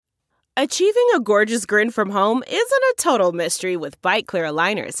Achieving a gorgeous grin from home isn't a total mystery with Bite Clear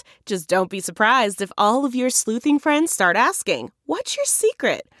aligners. Just don't be surprised if all of your sleuthing friends start asking, "What's your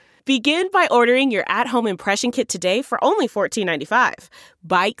secret?" Begin by ordering your at-home impression kit today for only $14.95.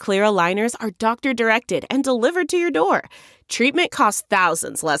 Bite Clear aligners are doctor-directed and delivered to your door. Treatment costs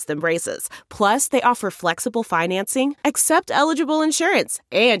thousands less than braces. Plus, they offer flexible financing, accept eligible insurance,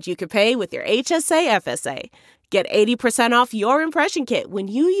 and you can pay with your HSA FSA. Get 80% off your impression kit when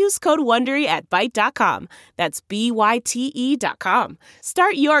you use code WONDERY at Byte.com. That's BYTE.com.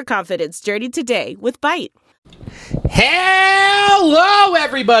 Start your confidence journey today with Byte. Hello,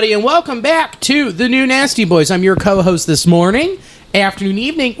 everybody, and welcome back to the New Nasty Boys. I'm your co-host this morning, afternoon,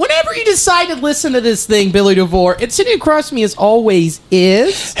 evening, whenever you decide to listen to this thing, Billy DeVore. And sitting across me, as always,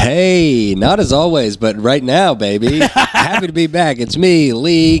 is... Hey, not as always, but right now, baby. Happy to be back. It's me,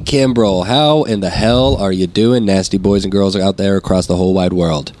 Lee Kimbrell. How in the hell are you doing, nasty boys and girls out there across the whole wide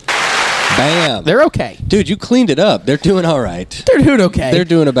world? Bam. They're okay. Dude, you cleaned it up. They're doing all right. They're doing okay. They're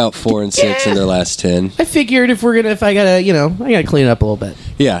doing about 4 and 6 in their last 10. I figured if I gotta clean it up a little bit.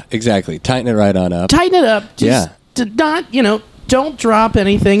 Yeah, exactly. Tighten it right on up. Tighten it up. Just don't drop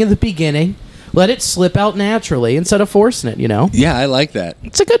anything in the beginning. Let it slip out naturally instead of forcing it, Yeah, I like that.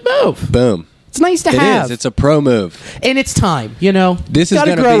 It's a good move. Boom. It's nice to have. It is. It's a pro move. And it's time, This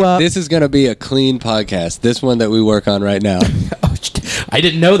is gonna be a clean podcast. This one that we work on right now. I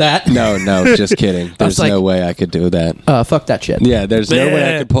didn't know that. No, just kidding. There's no way I could do that. Fuck that shit. Yeah, there's no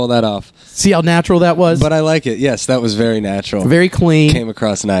way I could pull that off. See how natural that was? But I like it. Yes, that was very natural. Very clean. Came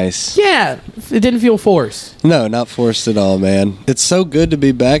across nice. Yeah, it didn't feel forced. No, not forced at all, man. It's so good to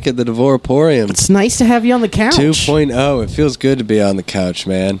be back at the DeVorePorium. It's nice to have you on the couch. 2.0. It feels good to be on the couch,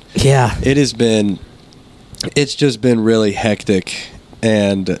 man. Yeah. It's just been really hectic.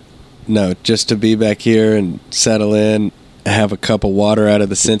 And just to be back here and settle in, have a cup of water out of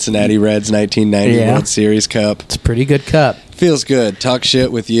the Cincinnati Reds 1990 World Series cup. It's a pretty good cup. Feels good. Talk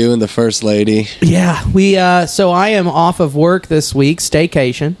shit with you and the First Lady. Yeah, so I am off of work this week,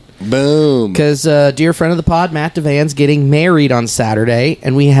 staycation. Boom. Because dear friend of the pod, Matt Devan's getting married on Saturday,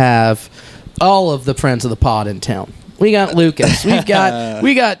 and we have all of the friends of the pod in town. We got Lucas. We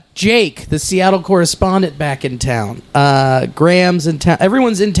got Jake, the Seattle correspondent, back in town. Graham's in town.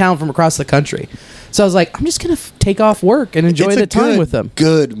 Everyone's in town from across the country. So I was like, I'm just going to take off work and enjoy the time with them.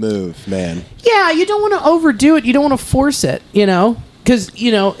 Good move, man. Yeah, you don't want to overdo it. You don't want to force it, Because, Is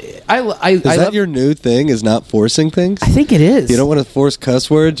that your new thing, is not forcing things? I think it is. You don't want to force cuss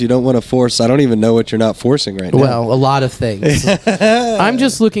words? You don't want to force... I don't even know what you're not forcing right now. Well, a lot of things. I'm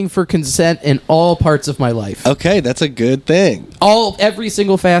just looking for consent in all parts of my life. Okay, that's a good thing. Every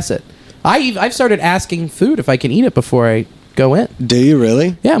single facet. I've started asking food if I can eat it before I go in. Do you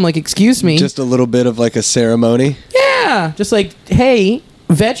really? Yeah, I'm like, excuse me. Just a little bit of like a ceremony? Yeah, just like, hey,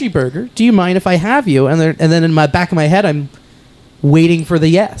 veggie burger, do you mind if I have you? And then in my back of my head, I'm waiting for the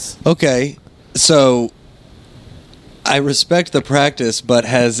yes. Okay, so I respect the practice, but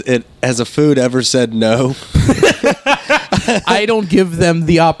has a food ever said no? I don't give them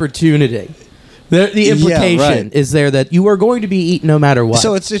the opportunity. The implication is there that you are going to be eaten no matter what.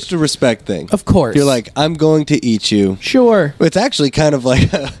 So it's just a respect thing. Of course. You're like, I'm going to eat you. Sure. It's actually kind of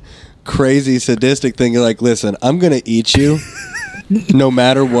like a crazy sadistic thing. You're like, listen, I'm going to eat you no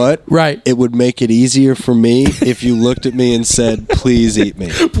matter what. Right. It would make it easier for me if you looked at me and said, please eat me.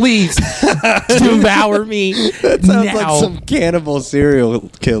 Please devour me. That sounds like some cannibal serial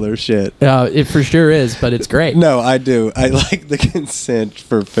killer shit. It for sure is, but it's great. No, I do. I like the consent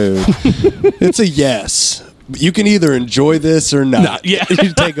for food. It's a yes. You can either enjoy this or not. Yeah.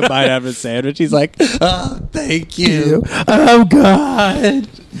 You take a bite out of a sandwich. He's like, oh, thank you. Oh, God.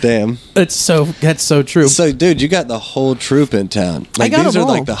 Damn. That's so true. So, dude, you got the whole troop in town. Like, these are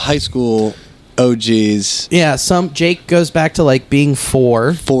like the high school OGs. Yeah, Jake goes back to like being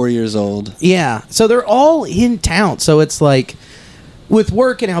 4. 4 years old. Yeah. So they're all in town. So it's like, with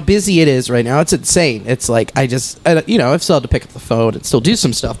work and how busy it is right now, it's insane. It's like, I've still had to pick up the phone and still do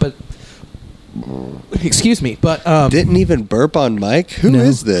some stuff, but excuse me, but didn't even burp on mic. Who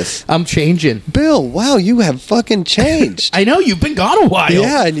is this? I'm changing. Bill, wow, you have fucking changed. I know, you've been gone a while.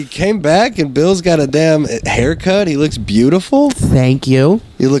 Yeah, and you came back and Bill's got a damn haircut. He looks beautiful. Thank you.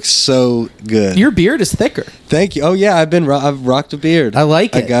 You look so good. Your beard is thicker. Thank you. Oh yeah, I've rocked a beard. I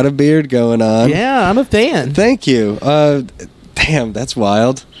like it. I got a beard going on. Yeah, I'm a fan. Thank you. Damn, that's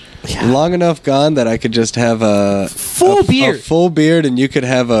wild. Yeah. Long enough gone that I could just have a full beard, and you could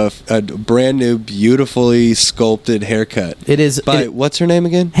have a brand new, beautifully sculpted haircut. It is what's her name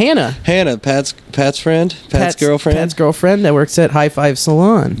again? Hannah. Pat's friend, Pat's girlfriend. Pat's girlfriend that works at High Five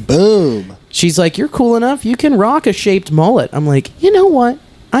Salon. Boom. She's like, you're cool enough. You can rock a shaped mullet. I'm like, you know what?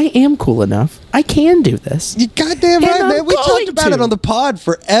 I am cool enough. I can do this. You goddamn right, man. We talked about it on the pod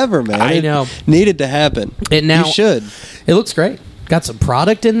forever, man. I know. It needed to happen. And now you should. It looks great. Got some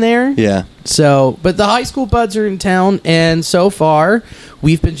product in there. Yeah. So, but the high school buds are in town, and so far,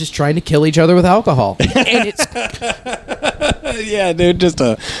 we've been just trying to kill each other with alcohol. And it's yeah, dude, just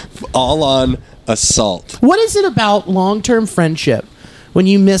a all-on assault. What is it about long-term friendship? When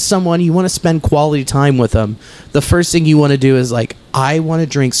you miss someone, you want to spend quality time with them. The first thing you want to do is like, I want to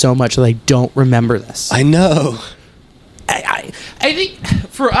drink so much that I don't remember this. I know. I think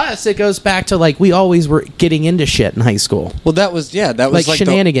for us, it goes back to like we always were getting into shit in high school. Well, that was like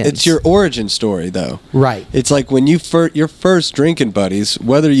shenanigans. It's your origin story, though. Right. It's like when your first drinking buddies,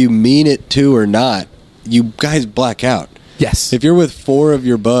 whether you mean it to or not, you guys black out. Yes. If you're with 4 of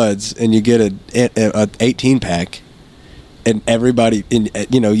your buds and you get a 18-pack, and everybody,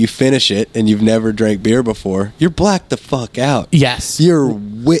 you finish it and you've never drank beer before, you're blacked the fuck out. Yes.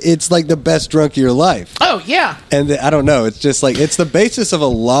 It's like the best drunk of your life. Oh, yeah. And I don't know. It's just like, it's the basis of a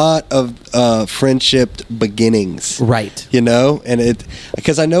lot of friendship beginnings. Right. And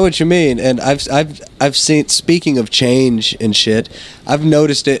because I know what you mean. And I've seen, speaking of change and shit, I've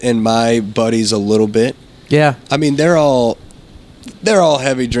noticed it in my buddies a little bit. Yeah. I mean, they're all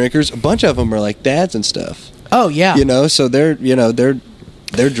heavy drinkers. A bunch of them are like dads and stuff. Oh, yeah. So they're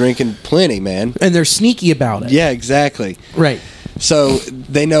drinking plenty, man. And they're sneaky about it. Yeah, exactly. Right. So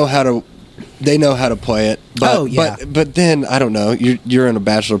they know how to play it. But, but then I don't know. You're in a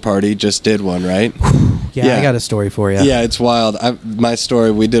bachelor party. Just did one, right? Yeah, I got a story for you. Yeah, it's wild. My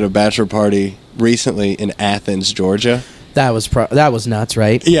story. We did a bachelor party recently in Athens, Georgia. That was nuts,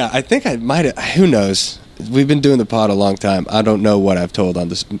 right? Yeah, I think I might have. Who knows? We've been doing the pod a long time. I don't know what I've told on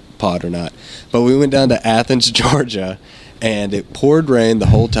this pod or not. But we went down to Athens, Georgia, and it poured rain the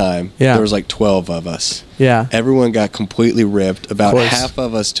whole time. Yeah. There was like 12 of us. Yeah. Everyone got completely ripped. About half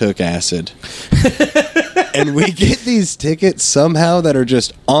of us took acid. And we get these tickets somehow that are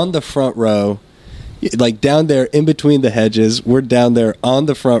just on the front row, like down there in between the hedges. We're down there on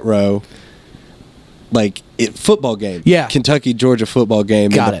the front row. Like football game, Kentucky Georgia football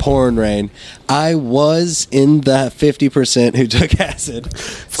game in the pouring rain. I was in the 50% who took acid,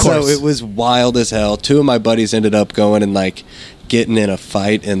 of course. So it was wild as hell. 2 of my buddies ended up going and like getting in a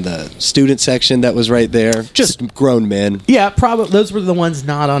fight in the student section that was right there. Just grown men. Yeah, probably those were the ones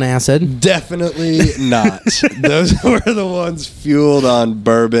not on acid. Definitely not. Those were the ones fueled on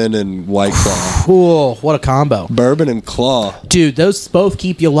bourbon and White Claw. Cool, what a combo! Bourbon and Claw, dude. Those both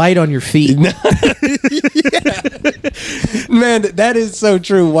keep you light on your feet. Yeah. Man, that is so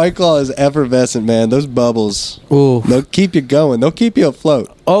true. White Claw is effervescent, man. Those bubbles, they'll keep you going. They'll keep you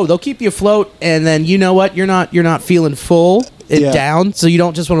afloat. Oh, they'll keep you afloat, and then you know what? You're not feeling full down, so you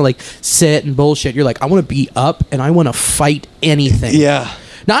don't just want to like sit and bullshit. You're like, I want to be up and I want to fight anything. Yeah.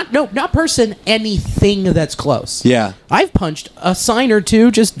 Not person, anything that's close. Yeah. I've punched a sign or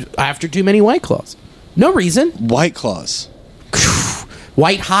two just after too many White Claws. No reason. White Claws.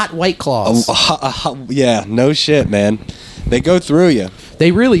 Hot White Claws. Yeah, no shit, man. They go through you.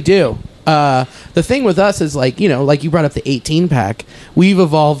 They really do. The thing with us is like you brought up the 18-pack. We've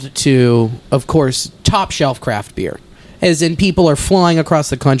evolved to, of course, top shelf craft beer. As in, people are flying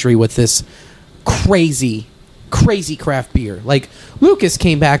across the country with this crazy craft beer. Like, Lucas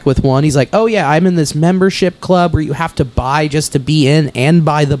came back with one. He's like, oh yeah, I'm in this membership club where you have to buy just to be in and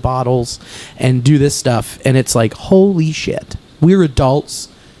buy the bottles and do this stuff. And it's like, holy shit. We're adults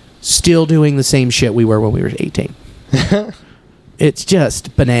still doing the same shit we were when we were 18. It's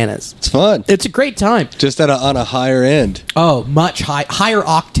just bananas. It's fun. It's a great time. Just on a higher end. Oh, much higher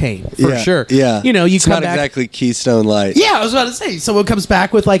octane, for sure. Yeah. It's come not back, exactly Keystone Light. Yeah, I was about to say, someone comes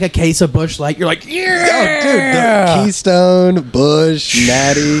back with like a case of Busch Light, you're like, yeah! Oh, dude, the Keystone, Busch,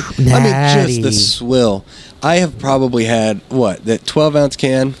 Natty. I mean, just the swill. I have probably had, that 12-ounce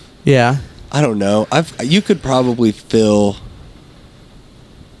can? Yeah. I don't know. You could probably fill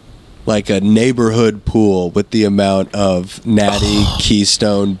like a neighborhood pool with the amount of Natty,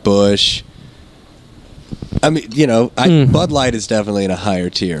 Keystone, Busch. I mean, Bud Light is definitely in a higher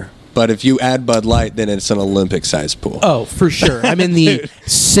tier. But if you add Bud Light, then it's an Olympic-sized pool. Oh, for sure. I'm in the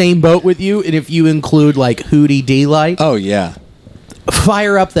same boat with you. And if you include like Hootie D-Light. Oh, yeah.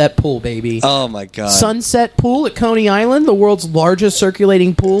 Fire up that pool, baby. Oh, my God. Sunset Pool at Coney Island, the world's largest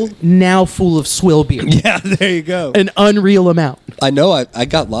circulating pool, now full of swill beer. Yeah, there you go. An unreal amount. I know. I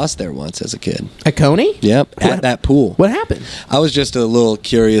got lost there once as a kid. At Coney? Yep, at that pool. What happened? I was just a little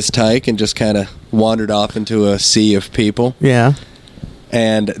curious tyke and just kind of wandered off into a sea of people. Yeah.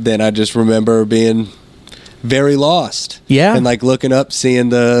 And then I just remember being very lost. Yeah. And like looking up, seeing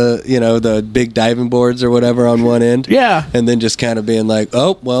the big diving boards or whatever on one end. Yeah. And then just kind of being like,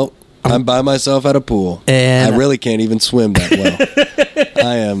 oh, well, I'm by myself at a pool. And I really can't even swim that well.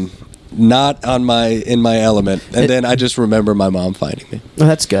 I am not in my element. And then I just remember my mom finding me. Well,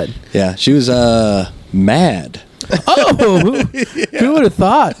 that's good. Yeah. She was mad. Oh, who would have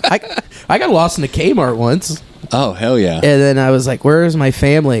thought? I got lost in the Kmart once. Oh, hell yeah. And then I was like, where is my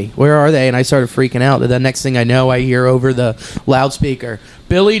family? Where are they? And I started freaking out. And the next thing I know, I hear over the loudspeaker,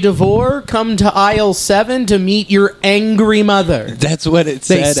 Billy DeVore, come to aisle 7 to meet your angry mother. That's what it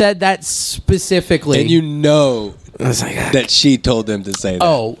said. They said that specifically. And you know I was like, that she told them to say that.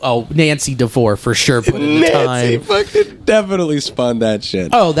 Oh, Nancy DeVore for sure put in the Nancy time. fucking definitely spun that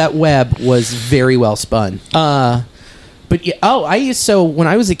shit. Oh, that web was very well spun. But yeah, so when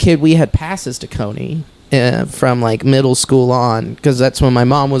I was a kid, we had passes to Coney from like middle school on, because that's when my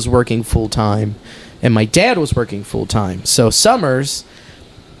mom was working full time and my dad was working full time. So summers,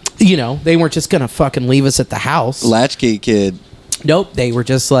 they weren't just gonna fucking leave us at the house. Latchkey kid. Nope, they were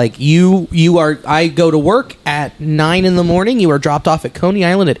just like, I go to work at 9 in the morning, you are dropped off at Coney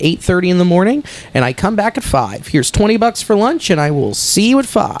Island at 8:30 in the morning, and I come back at 5. Here's $20 for lunch, and I will see you at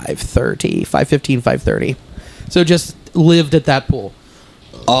 5:30, 5:15, 5:30. So just lived at that pool.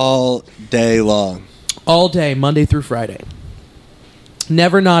 All day long. All day, Monday through Friday.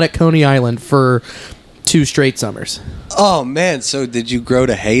 Never not at Coney Island for 2 straight summers. Oh, man. So did you grow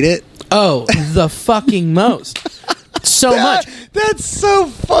to hate it? Oh, the fucking most. So much. That's so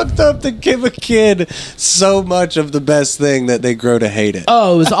fucked up to give a kid so much of the best thing that they grow to hate it.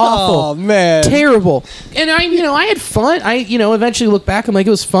 Oh, it was awful. Oh, man. Terrible. And I had fun. I eventually look back, I'm like,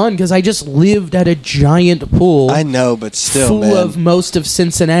 it was fun because I just lived at a giant pool. I know, but still, full man. of most of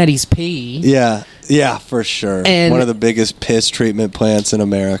Cincinnati's pee. Yeah, for sure. And one of the biggest piss treatment plants in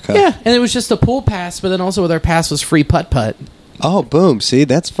America. Yeah, and it was just a pool pass, but then also with our pass was free putt-putt. Oh, boom. See,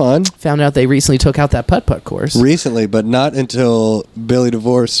 that's fun. Found out they recently took out that putt-putt course. Recently, but not until Billy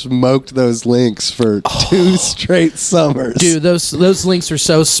DeVore smoked those links for 2 straight summers. Dude, those links are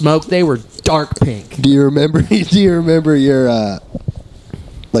so smoked, they were dark pink. Do you remember your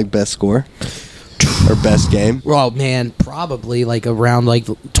best score? Or best game? Oh, man, probably like around like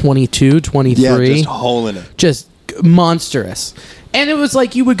 22, 23. Yeah, just holing it. Just monstrous. And it was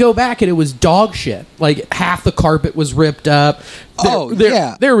like you would go back and it was dog shit. Like half the carpet was ripped up.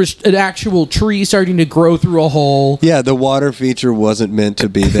 There was an actual tree starting to grow through a hole. Yeah, the water feature wasn't meant to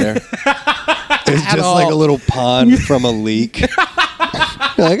be there. It was just like a little pond from a leak.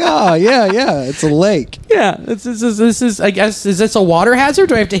 Like, oh, yeah, it's a lake. Yeah, this is, I guess, is this a water hazard?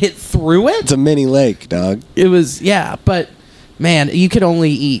 Do I have to hit through it? It's a mini lake, dog. It was, yeah, but, man, you could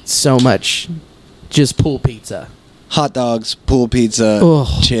only eat so much just pool pizza. Hot dogs, pool pizza,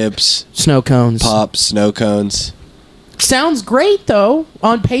 chips, snow cones, pops, snow cones. Sounds great, though,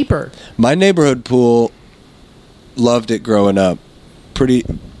 on paper. My neighborhood pool, loved it growing up.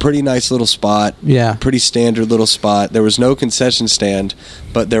 Pretty nice little spot. Yeah. Pretty standard little spot. There was no concession stand,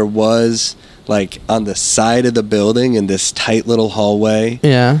 but there was, like, on the side of the building in this tight little hallway.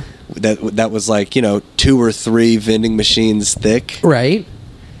 Yeah. That was like, 2 or 3 vending machines thick. Right.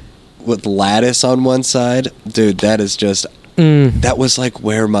 With lattice on one side. Dude, that is just... That was like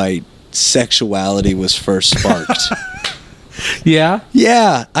where my sexuality was first sparked. Yeah?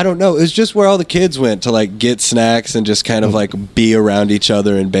 Yeah, I don't know. It was just where all the kids went to like get snacks and just kind of like be around each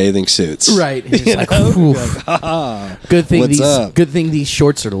other in bathing suits. Right. It's like, good thing these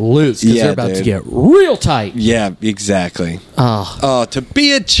shorts are loose because they're about to get real tight. Yeah, exactly. Oh, to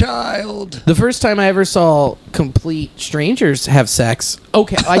be a child. The first time I ever saw complete strangers have sex.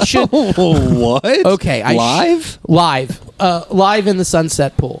 Okay, I should. What? Okay, live in the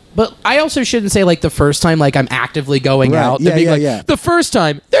Sunset Pool. But I also shouldn't say like the first time, like I'm actively going out. Yeah. The first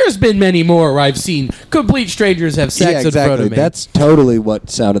time. There's been many more where I've seen complete strangers have sex in front of me. That's totally what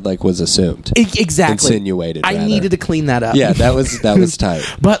sounded like was assumed. Exactly. Insinuated. I needed to clean that up. Yeah, that was tight.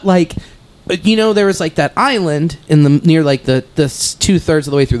 But like, there was like that island in the near like the 2/3 of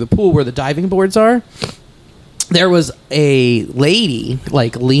the way through the pool where the diving boards are. There was a lady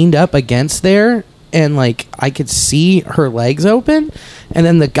like leaned up against there, and like I could see her legs open, and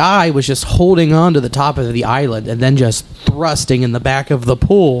then the guy was just holding on to the top of the island and then just thrusting in the back of the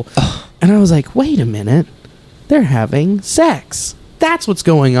pool. And I was like, wait a minute, they're having sex. That's what's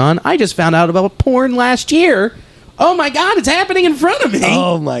going on. I just found out about porn last year oh my God, it's happening in front of me.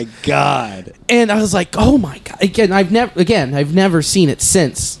 Oh my God. And I was like, oh my God. I've never seen it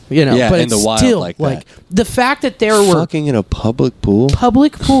since, Yeah, but in the it's wild still like that. the fact that there were Fucking in a public pool?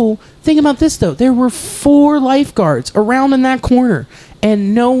 public pool. Think about this though. There were 4 lifeguards around in that corner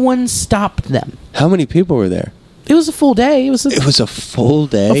and no one stopped them. How many people were there? It was a full day. It was a full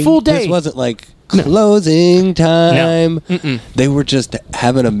day? A full day. This wasn't like closing time. No. They were just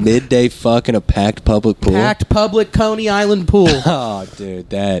having a midday fuck in a packed public pool. packed public Coney Island pool. Oh, dude,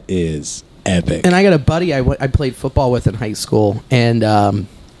 that is epic. And I got a buddy I played football with in high school, and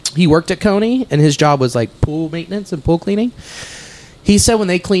he worked at Coney, and his job was like pool maintenance and pool cleaning. He said when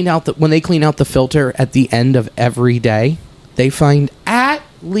they clean out the filter at the end of every day, they find at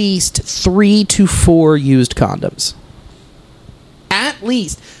least 3 to 4 used condoms. At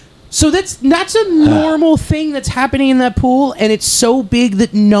least. So that's a normal thing that's happening in that pool, and it's so big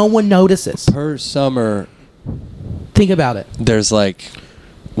that no one notices. Per summer, Think about it. there's like,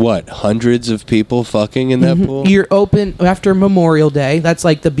 what, hundreds of people fucking in that pool? You're open after Memorial Day. That's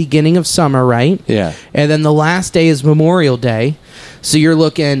like the beginning of summer, right? Yeah. And then the last day is Memorial Day. So you're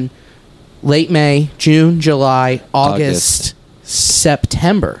looking late May, June, July, August.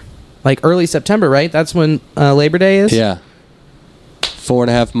 September. Like early September, right? That's when Labor Day is? Yeah.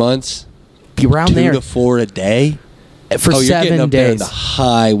 4.5 months? Around 2 there. to 4 a day? For you're 7 getting up there in days. the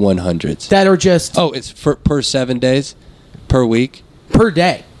high 100s. That are just Oh, it's per 7 days? Per week? per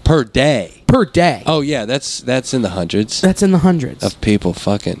day. Per day? Per day. Oh, yeah, that's in the hundreds That's in the hundreds. of people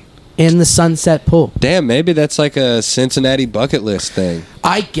fucking. In the Sunset Pool. Damn, maybe that's like a Cincinnati bucket list thing.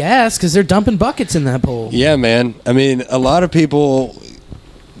 I guess, because they're dumping buckets in that pool. Yeah, man. I mean, a lot of people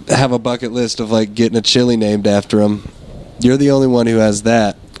have a bucket list of like getting a chili named after them. You're the only one who has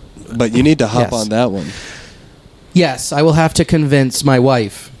that, but you need to hop Yes. on that one. Yes, I will have to convince my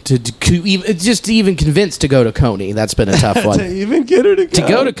wife to even convince to go to Coney. That's been a tough one. To even get her to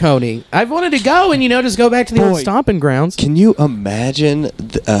go to Coney. I've wanted to go and, just go back to the old Boy. stomping grounds. Can you imagine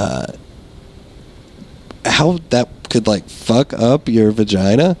how that could like fuck up your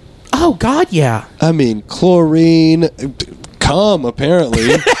vagina? Oh, God, yeah. I mean, chlorine, cum,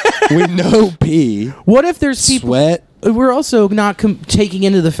 apparently. We know pee. What if there's people... Sweat. We're also not taking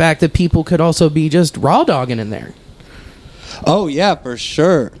into the fact that people could also be just raw dogging in there. Oh, yeah, for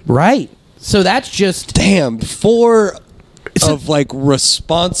sure. Right. So that's just... Damn, 4 of like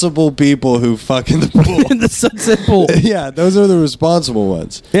responsible people who fuck in the pool. in the Sunset Pool. Yeah, those are the responsible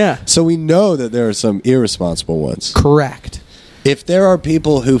ones. Yeah. So we know that there are some irresponsible ones. Correct. If there are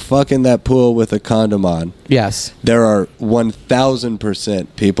people who fuck in that pool with a condom on, Yes. there are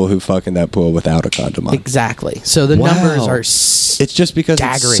 1,000% people who fuck in that pool without a condom on. Exactly. So the Wow. numbers are... It's just because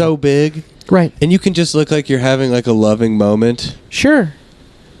staggering. it's so big. Right. And you can just look like you're having like a loving moment. Sure.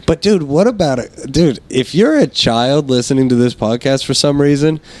 But dude, what about it? Dude, if you're a child listening to this podcast for some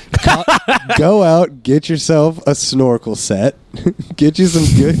reason, go out, get yourself a snorkel set, get you some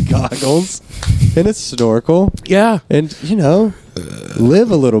good goggles and a snorkel, Yeah. and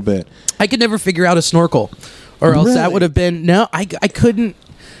live a little bit. I could never figure out a snorkel, or else that Really? would have been... No, I couldn't...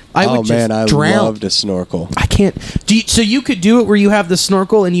 I would just I drown. loved a snorkel. I can't. So you could do it where you have the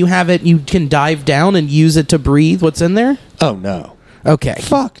snorkel and you can dive down and use it to breathe what's in there? Oh no. Okay.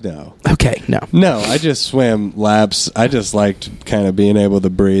 Fuck no. Okay, no. No, I just swam laps. I just liked kind of being able to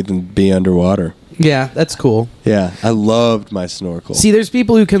breathe and be underwater. Yeah, that's cool. Yeah, I loved my snorkel. See, there's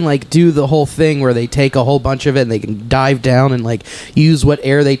people who can like do the whole thing where they take a whole bunch of it and they can dive down and like use what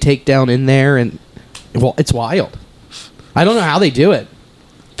air they take down in there, and well, it's wild. I don't know how they do it.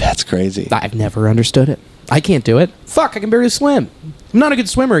 That's crazy. I've never understood it. I can't do it. Fuck, I can barely swim. I'm not a good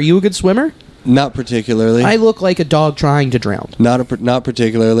swimmer. Are you a good swimmer? Not particularly. I look like a dog trying to drown. Not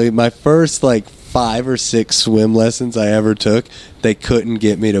particularly. My first like 5 or 6 swim lessons I ever took, they couldn't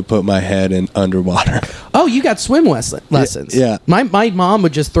get me to put my head in underwater. Oh, you got swim lessons. Yeah. My mom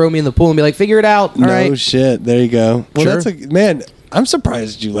would just throw me in the pool and be like, figure it out. All No right. shit. There you go. Well, Sure. man, I'm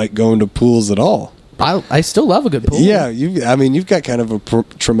surprised you like going to pools at all. I still love a good pool. Yeah, you've got kind of a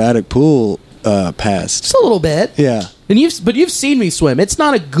traumatic pool past. Just a little bit. Yeah. And you've seen me swim. It's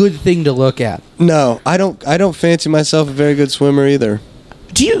not a good thing to look at. No, I don't fancy myself a very good swimmer either.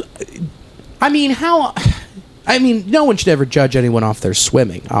 Do you? I mean, no one should ever judge anyone off their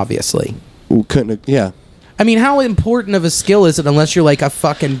swimming. Obviously. Yeah. I mean, how important of a skill is it unless you're like a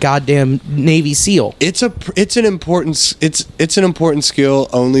fucking goddamn Navy SEAL? It's an important skill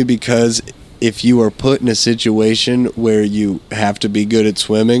only because if you are put in a situation where you have to be good at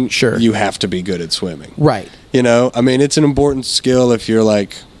swimming, Sure. you have to be good at swimming. Right. I mean, it's an important skill if you're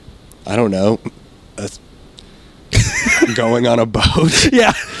like, I don't know, going on a boat.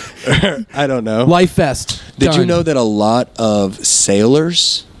 Yeah. I don't know. Life vest. Did you Done. know that a lot of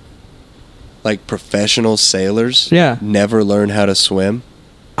sailors, like professional sailors, Yeah. never learn how to swim?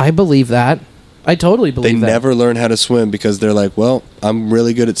 I believe that. I totally They believe that. never learn how to swim because they're like, well, I'm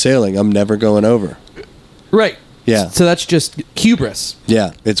really good at sailing. I'm never going over. Right. Yeah. So that's just hubris.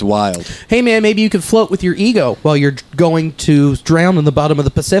 Yeah, it's wild. Hey, man, maybe you could float with your ego while you're going to drown in the bottom of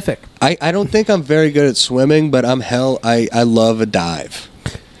the Pacific. I don't think I'm very good at swimming, but I love a dive.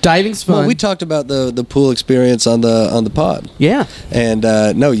 Diving's fun. Well, we talked about the pool experience on the pod. Yeah. And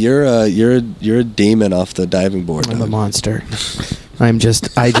no, you're a demon off the diving board. I'm a dog. monster. I just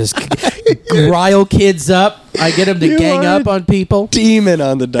rile kids up. I get them to You gang are up on people. Demon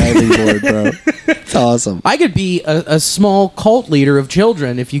on the diving board, bro. It's awesome. I could be a small cult leader of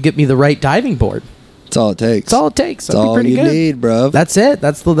children if you get me the right diving board. That's all it takes. That's all it takes. That's I'd be all pretty you good. need, bro. That's it.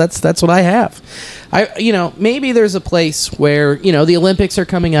 That's what I have. Maybe there's a place where the Olympics are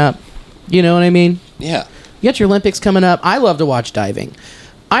coming up. You know what I mean? Yeah. You got your Olympics coming up. I love to watch diving.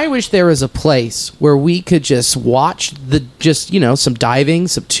 I wish there was a place where we could just watch some diving,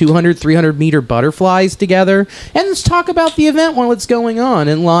 some 200, 300 meter butterflies together, and let's talk about the event while it's going on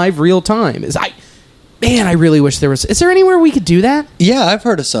in live real time. I really wish there was. Is there anywhere we could do that? Yeah, I've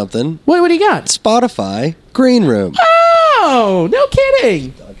heard of something. What do you got? Spotify Green Room. Oh, no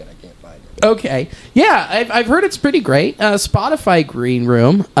kidding. Okay. Yeah, I've heard it's pretty great. Spotify Green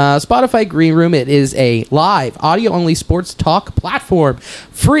Room. Spotify Green Room, it is a live, audio-only sports talk platform.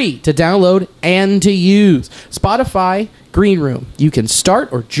 Free to download and to use. Spotify Green Room. You can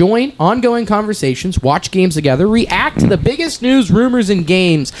start or join ongoing conversations, watch games together, react to the biggest news, rumors, and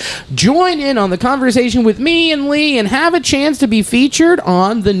games. Join in on the conversation with me and Lee and have a chance to be featured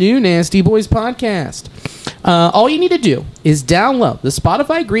on the new Nasty Boys podcast. All you need to do is download the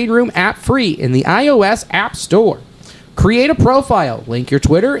Spotify Green Room app free in the iOS App Store. Create a profile, link your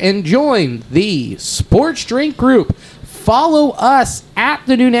Twitter, and join the Sports Drink group. Follow us at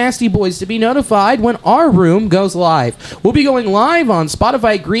the new Nasty Boys to be notified when our room goes live. We'll be going live on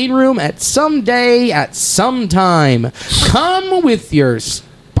Spotify Green Room at some day, at some time. Come with your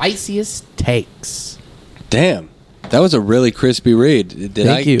spiciest takes. Damn. That was a really crispy read. Did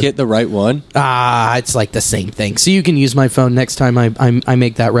I get the right one? It's like the same thing. So you can use my phone next time I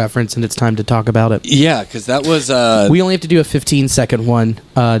make that reference and it's time to talk about it. Yeah, because that was... we only have to do a 15-second one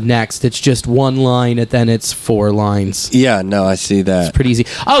next. It's just one line and then it's 4 lines. Yeah, no, I see that. It's pretty easy.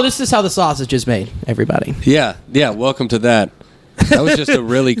 Oh, this is how the sausage is made, everybody. Yeah, welcome to that. That was just a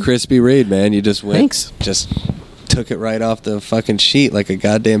really crispy read, man. You just went... Thanks. Just took it right off the fucking sheet like a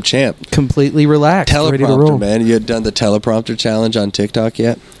goddamn champ. Completely relaxed. Ready to Teleprompter, roll. man. You had done the teleprompter challenge on TikTok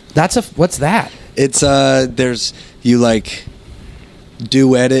yet? What's that? It's there's you like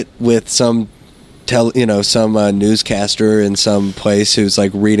duet it with some newscaster in some place who's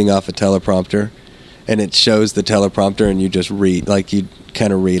like reading off a teleprompter, and it shows the teleprompter and you just read, like you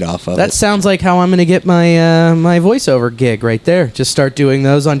kind of read off of it. That sounds like how I'm going to get my my voiceover gig right there. Just start doing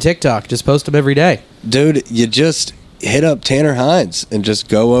those on TikTok. Just post them every day. Dude, you just hit up Tanner Hines and just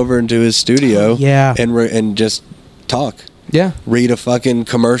go over into his studio and just talk. Yeah. Read a fucking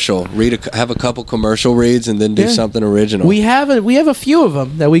commercial. Have a couple commercial reads and then do something original. We have a few of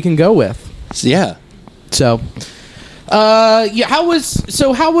them that we can go with. Yeah. So, how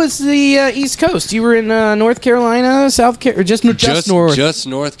was the East Coast? You were in North Carolina, South Carolina, just north. Just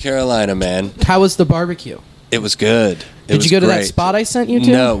North Carolina, man. How was the barbecue? It was good. Did you go to that spot I sent you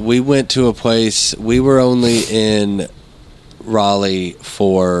to? No, we went to a place. We were only in Raleigh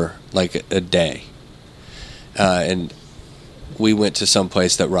for like a day, and we went to some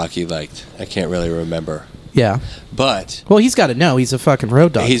place that Rocky liked. I can't really remember. Yeah. But he's got to know. He's a fucking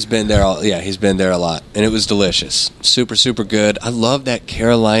road dog. He's been there he's been there a lot. And it was delicious. Super, super good. I love that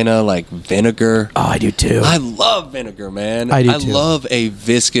Carolina, like, vinegar. Oh, I do too. I love vinegar, man. I do too. Love a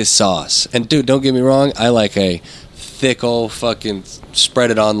viscous sauce. And, dude, don't get me wrong. I like a thick old fucking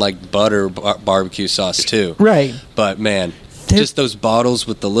spread it on like butter barbecue sauce, too. Right. But, man, just those bottles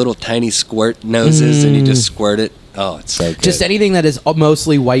with the little tiny squirt noses and you just squirt it. Oh, it's so good. Just anything that is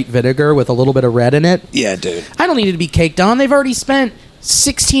mostly white vinegar with a little bit of red in it. Yeah, dude. I don't need it to be caked on. They've already spent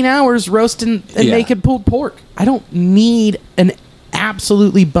 16 hours roasting and making pulled pork. I don't need an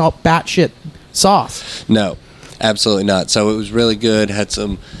absolutely batshit sauce. No, absolutely not. So it was really good. Had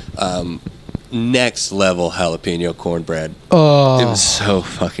some next level jalapeno cornbread. Oh. It was so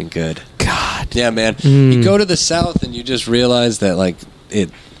fucking good. God. Yeah, man. You go to the South and you just realize that, like,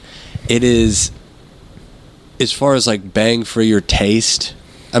 it is... As far as like bang for your taste,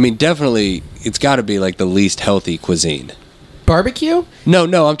 I mean, definitely it's got to be like the least healthy cuisine. barbecue?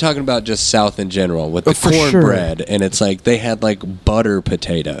 No, I'm talking about just South in general with the cornbread, and it's like they had like butter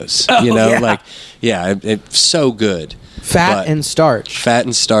potatoes. It's so good. Fat and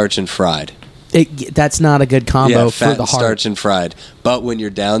starch and fried. That's not a good combo for the heart. Starch and fried. But when you're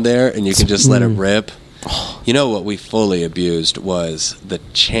down there and you can just let it rip, you know what we fully abused was the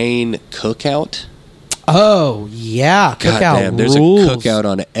chain cookout. Oh, yeah. God damn, there's rules. a cookout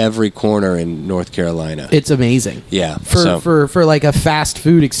on every corner in North Carolina. It's amazing. Yeah. For like a fast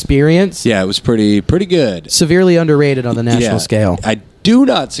food experience. Yeah, it was pretty good. Severely underrated on the national scale. I do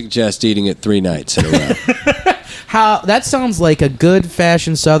not suggest eating it 3 nights in a row. That sounds like a good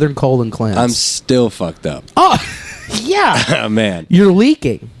fashion Southern colon cleanse. I'm still fucked up. Oh, yeah. Man. You're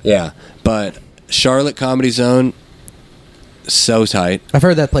leaking. Yeah. But Charlotte Comedy Zone, so tight. I've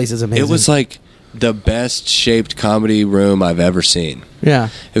heard that place is amazing. It was like the best shaped comedy room I've ever seen. Yeah.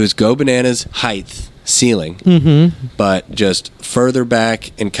 It was Go Bananas height, ceiling, but just further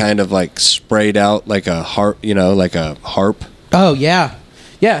back and kind of like sprayed out like a harp, like a harp. Oh, yeah.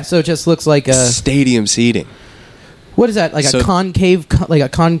 Yeah, so it just looks like a stadium seating. What is that? Like a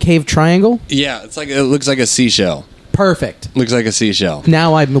concave triangle? Yeah, it looks like a seashell. Perfect. Looks like a seashell.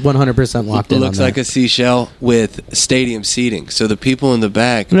 Now I'm 100% locked in. It looks like a seashell with stadium seating. So the people in the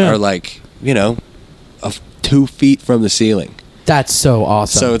back are like, 2 feet from the ceiling. That's so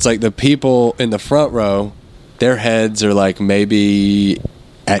awesome. So it's like the people in the front row, their heads are like maybe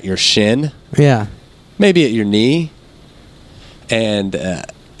at your shin. Yeah. Maybe at your knee. And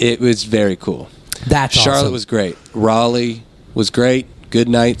it was very cool. That's Charlotte awesome. was great. Raleigh was great. Good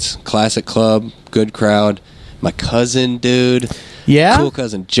nights. Classic club. Good crowd. My cousin, dude. Yeah? Cool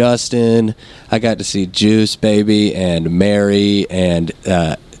cousin Justin. I got to see Juice Baby and Mary and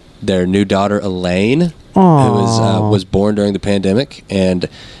their new daughter Elaine, Aww. who was born during the pandemic, and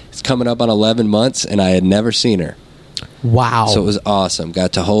it's coming up on 11 months, and I had never seen her. Wow. So it was awesome.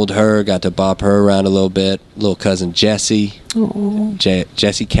 Got to hold her, got to bop her around a little bit. Little cousin Jesse.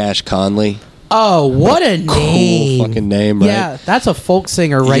 Jesse Cash Conley. Oh, what a cool name. Cool fucking name, right? Yeah, that's a folk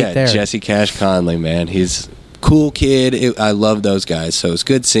singer right there. Jesse Cash Conley, man. He's a cool kid. I love those guys, so it was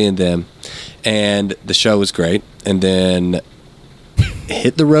good seeing them. And the show was great. And then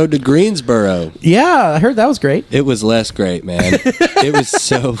hit the road to Greensboro. Yeah, I heard that was great. It was less great, man. It was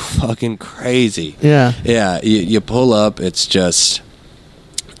so fucking crazy. Yeah. Yeah, you pull up, it's just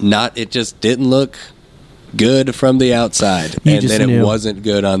not, it just didn't look good from the outside. And then it wasn't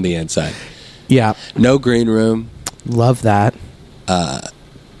good on the inside. Yeah. No green room. Love that.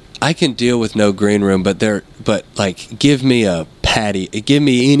 I can deal with no green room, but like, give me a patio, give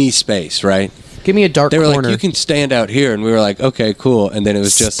me any space, right? Give me a dark corner. They were like, you can stand out here, and we were like, okay, cool. And then it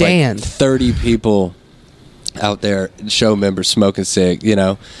was just like 30 people out there, show members smoking cig.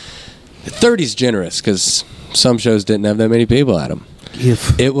 30's generous because some shows didn't have that many people at them.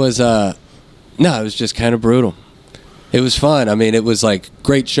 It was it was just kind of brutal. It was fun. I mean, it was like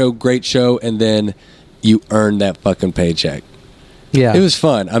great show, and then you earned that fucking paycheck. Yeah. It was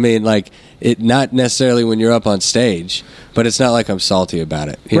fun. I mean, like, it not necessarily when you're up on stage, but it's not like I'm salty about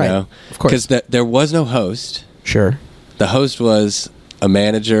it, you know? Of course. Because there was no host. Sure. The host was a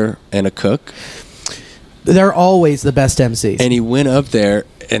manager and a cook. They're always the best MCs. And he went up there,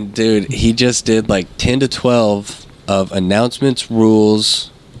 and, dude, he just did like 10 to 12 of announcements,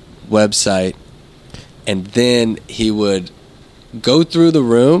 rules, website, and then he would go through the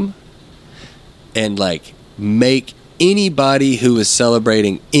room and, like, make anybody who was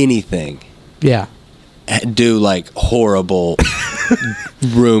celebrating anything do like horrible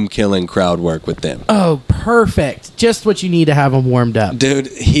room killing crowd work with them. Oh, perfect. Just what you need to have them warmed up. Dude,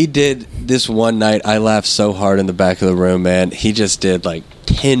 he did this one night. I laughed so hard in the back of the room, man. He just did like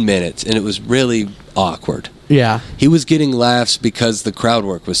 10 minutes and it was really awkward. Yeah. He was getting laughs because the crowd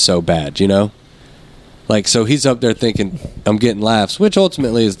work was so bad, Like, so he's up there thinking, I'm getting laughs, which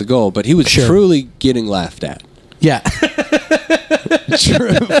ultimately is the goal, but he was truly getting laughed at. Yeah.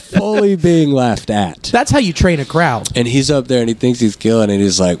 Fully being laughed at. That's how you train a crowd. And he's up there and he thinks he's killing it.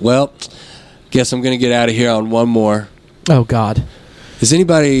 He's like, well, guess I'm going to get out of here on one more. Oh, God. Is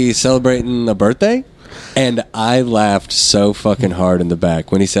anybody celebrating a birthday? And I laughed so fucking hard in the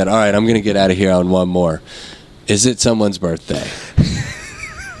back when he said, all right, I'm going to get out of here on one more. Is it someone's birthday?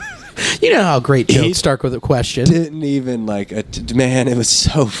 You know how great jokes start with a question. Didn't even man, it was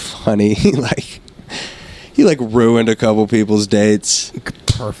so funny. He ruined a couple people's dates.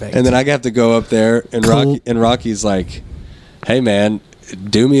 Perfect. And then I have to go up there, and Rocky's like, "Hey man,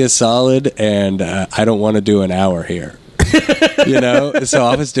 do me a solid, and I don't want to do an hour here." So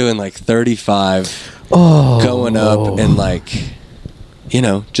I was doing like 35, going up and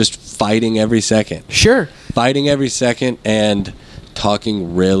just fighting every second. Sure. fighting every second and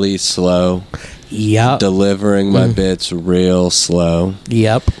talking really slow. Yep. Delivering my bits real slow.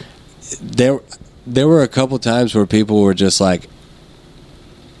 Yep. There were a couple times where people were just like,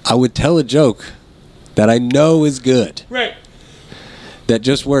 I would tell a joke that I know is good. Right. That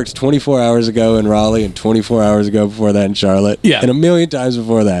just worked 24 hours ago in Raleigh and 24 hours ago before that in Charlotte. Yeah. And a million times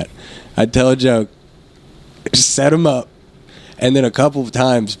before that. I'd tell a joke, set them up, and then a couple of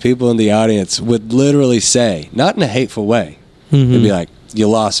times people in the audience would literally say, not in a hateful way, they'd be like, you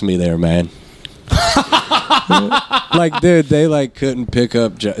lost me there, man. Like, dude, they like couldn't pick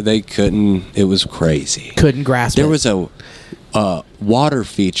up, they couldn't, it was crazy. Couldn't grasp it. There was a water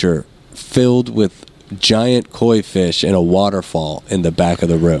feature filled with giant koi fish in a waterfall in the back of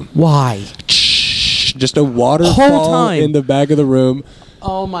the room. Why? Just a waterfall Whole time. in the back of the room.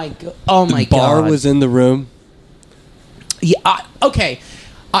 Oh my god! Oh my god! Bar was in the room. Yeah. Okay.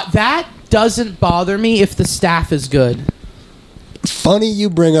 That doesn't bother me if the staff is good. Funny you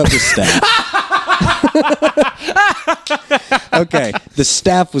bring up the staff. Okay, the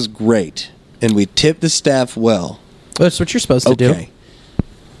staff was great, and we tipped the staff well. That's what you're supposed to do.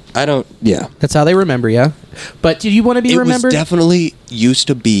 I don't. Yeah. That's how they remember you. But did you want to be remembered? It was definitely used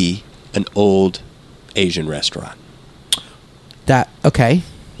to be an old Asian restaurant. Okay.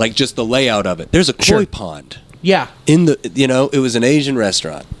 Like just the layout of it. There's a koi pond. Yeah. It was an Asian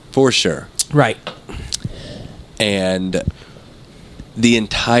restaurant for sure. Right. And the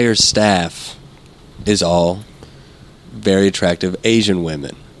entire staff is all very attractive Asian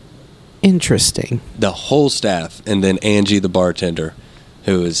women. Interesting. The whole staff, and then Angie, the bartender,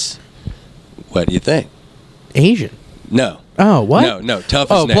 who is, what do you think? Asian. No. Oh, what? No,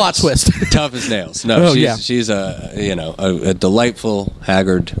 tough as nails. Plot twist. Tough as nails. No, Oh, she's a delightful,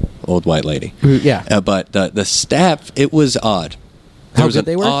 haggard old white lady. Yeah. But the staff, it was odd. How good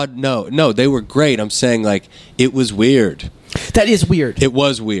they were? No, they were great. I'm saying, like, it was weird. That is weird. It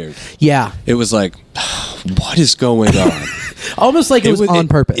was weird. Yeah. It was like, what is going on? Almost like it was on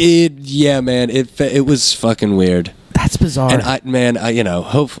purpose. Yeah, man. It was fucking weird. That's bizarre. And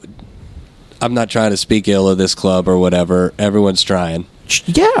hopefully, I'm not trying to speak ill of this club or whatever. Everyone's trying.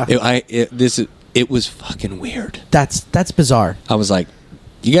 Yeah. It was fucking weird. That's bizarre. I was like,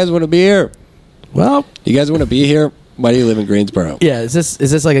 you guys want to be here? Well, You guys want to be here? Why do you live in Greensboro? yeah. Is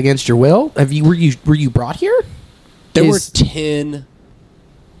this like against your will? Were you brought here? There were 10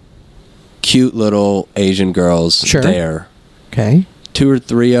 cute little Asian girls there. Okay. 2 or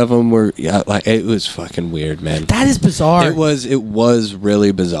 3 of them were like, it was fucking weird, man. That is bizarre. It was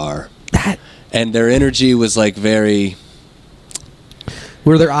really bizarre. And their energy was like very.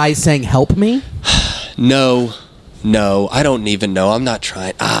 Were their eyes saying "Help me"? No, I don't even know. I'm not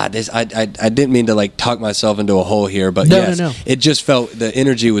trying. I didn't mean to like talk myself into a hole here, but No. It just felt the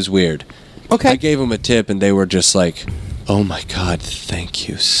energy was weird. Okay. I gave them a tip, and they were just like, "Oh my god, thank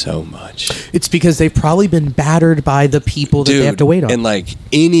you so much." It's because they've probably been battered by the people that they have to wait on. And like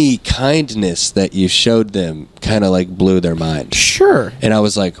any kindness that you showed them kind of like blew their mind. Sure. And I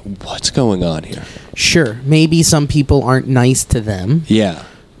was like, what's going on here? Sure. Maybe some people aren't nice to them. Yeah.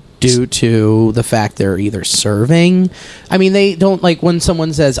 Due to the fact they're either serving. I mean, they don't like when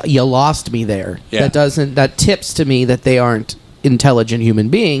someone says, "You lost me there." Yeah. That tips to me that they aren't intelligent human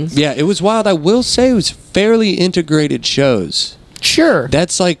beings. Yeah, it was wild. I will say it was fairly integrated shows. Sure.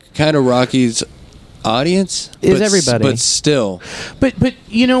 That's like kind of Rocky's audience. Everybody. But still. But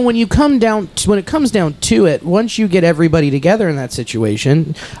when it comes down to it, once you get everybody together in that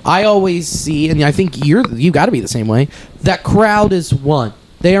situation, I always see, and I think you got to be the same way, that crowd is one.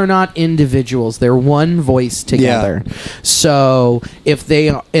 They are not individuals. They're one voice together. Yeah. So if they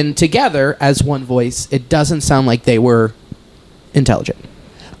are together as one voice, it doesn't sound like they were intelligent.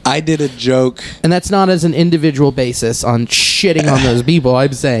 I did a joke, and that's not as an individual basis on shitting on those people.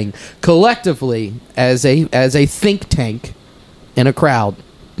 I'm saying collectively as a think tank in a crowd,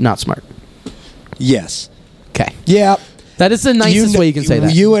 not smart. Yes. Okay. Yeah. That is the nicest way you can say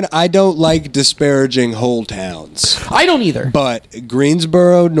that. You and I don't like disparaging whole towns. I don't either. But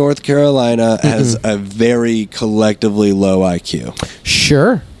Greensboro, North Carolina has a very collectively low IQ.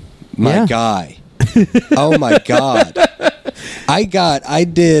 Sure. My guy. Oh my God. I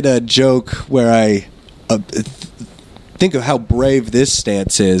did a joke where I think of how brave this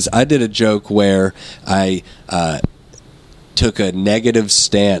stance is. I did a joke where I took a negative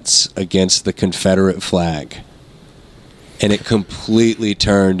stance against the Confederate flag. And it completely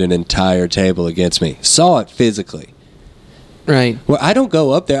turned an entire table against me. Saw it physically. Right. Well, I don't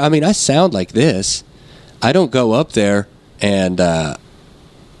go up there. I mean, I sound like this. I don't go up there and,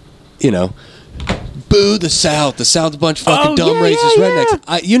 boo the South. The South, a bunch of fucking dumb racist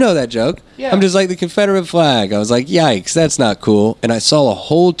rednecks. You know that joke. Yeah. I'm just like the Confederate flag. I was like, yikes, that's not cool. And I saw a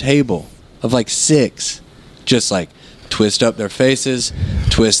whole table of like 6 just like twist up their faces,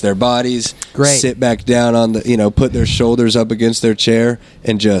 twist their bodies, sit back down on the, put their shoulders up against their chair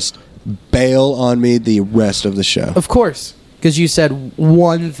and just bail on me the rest of the show. Of course, because you said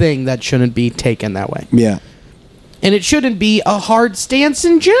one thing that shouldn't be taken that way. Yeah. And it shouldn't be a hard stance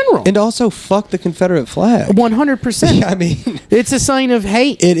in general. And also, fuck the Confederate flag. 100%. I mean, it's a sign of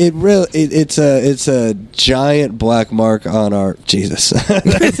hate. It's a giant black mark on our Jesus.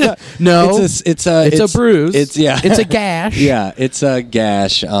 No, it's a bruise. It's a gash. Yeah, it's a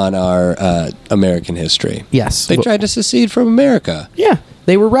gash on our American history. Yes, they tried to secede from America. Yeah,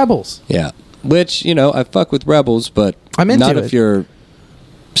 they were rebels. Yeah, which I fuck with rebels, but I'm into not it. If you're.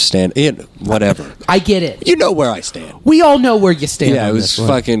 Whatever. I get it. You know where I stand. We all know where you stand. Yeah, it was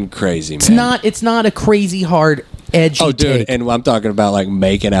fucking crazy, man. It's not a crazy hard edgy. Oh, dude, take. and I'm talking about like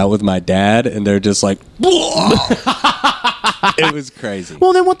making out with my dad, and they're just like, it was crazy.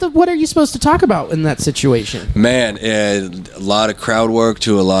 Well, then what are you supposed to talk about in that situation? Man, a lot of crowd work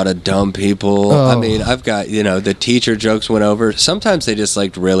to a lot of dumb people. Oh. I mean, I've got the teacher jokes went over. Sometimes they just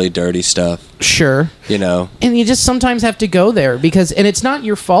liked really dirty stuff. Sure. And you just sometimes have to go there and it's not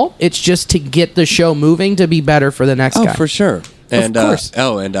your fault. It's just to get the show moving to be better for the next guy. Oh, for sure. And of course.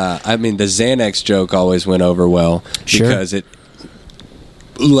 I mean, the Xanax joke always went over well because it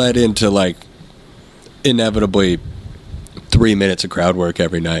led into like inevitably 3 minutes of crowd work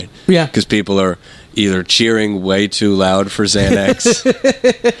every night. Yeah. Because people are either cheering way too loud for Xanax.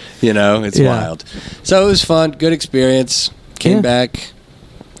 It's wild. So it was fun. Good experience. Came back.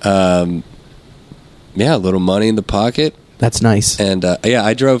 A little money in the pocket. That's nice. And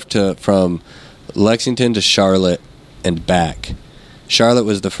I drove from Lexington to Charlotte and back. Charlotte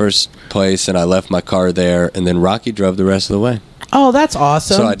was the first place, and I left my car there, and then Rocky drove the rest of the way. Oh, that's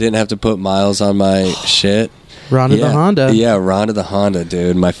awesome. So I didn't have to put miles on my shit. Rhonda the Honda. Yeah, Rhonda the Honda,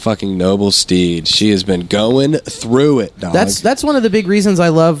 dude. My fucking noble steed. She has been going through it, dog. That's one of the big reasons I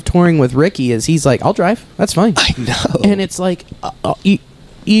love touring with Ricky is he's like, I'll drive. That's fine. I know. And it's like,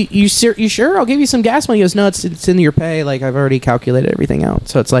 you sure? I'll give you some gas money. He goes, no, it's in your pay. Like, I've already calculated everything out.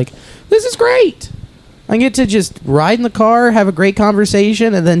 So it's like, this is great. I get to just ride in the car, have a great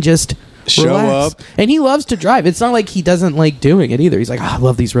conversation, and then just show relax. up. And he loves to drive. It's not like he doesn't like doing it either. He's like, I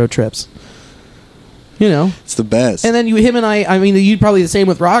love these road trips. It's the best. And then him and I mean, you'd probably the same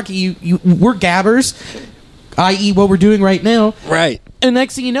with Rocky. We're gabbers, i.e. what we're doing right now. Right. And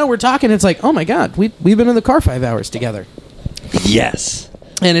next thing you know, we're talking. It's like, oh my God, we've been in the car 5 hours together. Yes.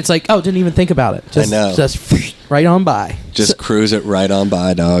 And it's like, didn't even think about it. I know. Just right on by. Just cruise it right on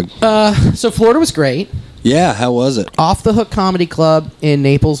by, dog. So Florida was great. Yeah, how was it? Off the Hook Comedy Club in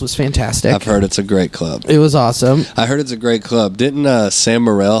Naples was fantastic. I've heard it's a great club. It was awesome. I heard it's a great club. Didn't Sam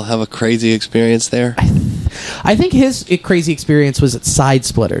Morril have a crazy experience there? I think his crazy experience was at Side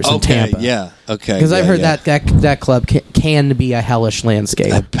Splitters in Tampa. Yeah, okay. Because I've heard that club can be a hellish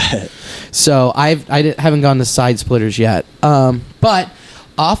landscape. I bet. So I haven't gone to Side Splitters yet. But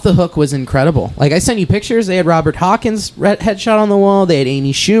Off the Hook was incredible. Like, I sent you pictures. They had Robert Hawkins' headshot on the wall. They had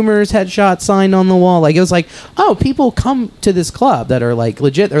Amy Schumer's headshot signed on the wall. Like, it was like, people come to this club that are, like,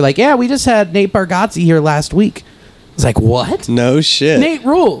 legit. They're like, yeah, we just had Nate Bargatze here last week. I was like, what? No shit. Nate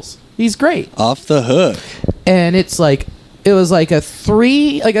rules. He's great. Off the Hook. And it was like a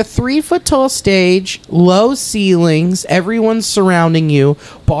 3 foot tall stage, low ceilings, everyone's surrounding you,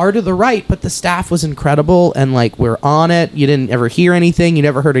 bar to the right, but the staff was incredible, and like, we're on it. You didn't ever hear anything. You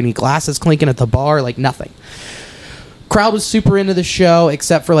never heard any glasses clinking at the bar, like nothing. Crowd was super into the show,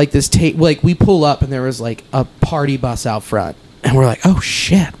 except for like this like, we pull up and there was like a party bus out front, and we're like, oh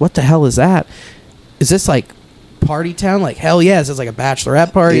shit, what the hell is that? Is this like party town? Like, hell yes, it's like a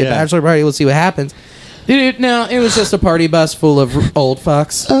bachelorette party, a bachelor party. Let's see what happens. Dude, no, it was just a party bus full of old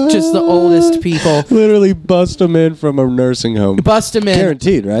fucks. Just the oldest people. Literally bust them in from a nursing home. Bust them in.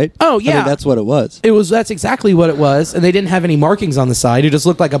 Guaranteed, right? Oh, yeah. I mean, that's what it was. That's exactly what it was. And they didn't have any markings on the side. It just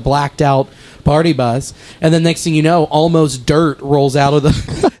looked like a blacked out party bus. And then next thing you know, Almost Dirt rolls out of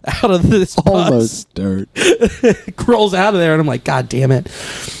this bus. Almost Dirt. Rolls out of there, and I'm like, God damn it.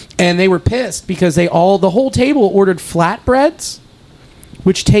 And they were pissed because the whole table ordered flatbreads,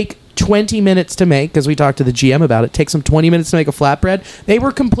 which take 20 minutes to make, because we talked to the GM about it. Takes them 20 minutes to make a flatbread. They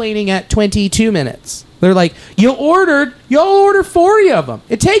were complaining at 22 minutes. They're like, you'll order 40 of them.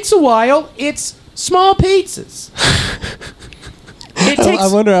 It takes a while. It's small pizzas.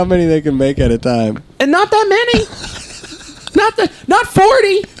 I wonder how many they can make at a time. And not that many. Not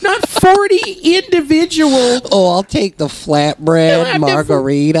 40 individual. Oh, I'll take the flatbread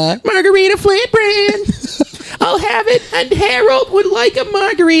margarita. Margarita flatbread. I'll have it, and Harold would like a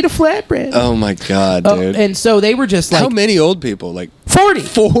margarita flatbread. Oh my god, dude. And so they were just like, how many old people? Like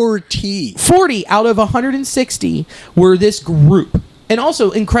 40. 40 out of 160 were this group. And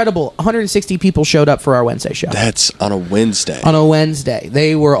also, incredible, 160 people showed up for our Wednesday show. That's on a Wednesday. On a Wednesday.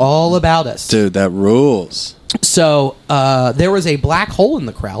 They were all about us. Dude, that rules. So, there was a black hole in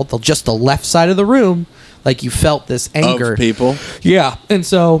the crowd, just the left side of the room. Like, you felt this anger. Of people? Yeah. And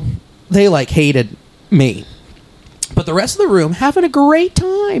so, they, like, hated me. But the rest of the room having a great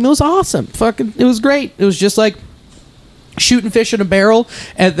time. It was awesome. It was great. It was just like shooting fish in a barrel.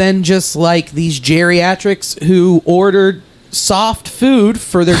 And then just like these geriatrics who ordered soft food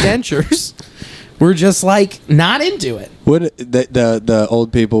for their dentures were just like not into it. What the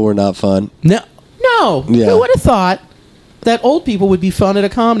old people were not fun? No. Yeah. Who would have thought that old people would be fun at a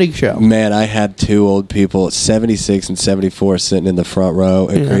comedy show? Man, I had two old people, 76 and 74, sitting in the front row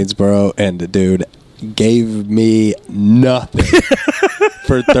at Greensboro, and the dude gave me nothing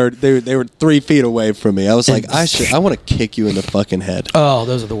for 30. They were 3 feet away from me. I was like, I want to kick you in the fucking head. Oh,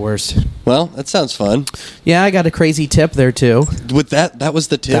 those are the worst. Well, that sounds fun. Yeah, I got a crazy tip there too. With that was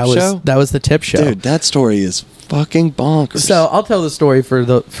the tip show? That was the tip show. Dude, that story is fucking bonkers. So I'll tell the story for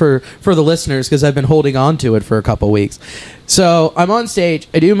the listeners because I've been holding on to it for a couple weeks. So I'm on stage.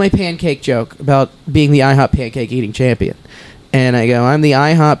 I do my pancake joke about being the IHOP pancake eating champion. And I go, I'm the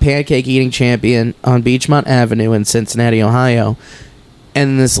IHOP pancake eating champion on Beachmont Avenue in Cincinnati, Ohio.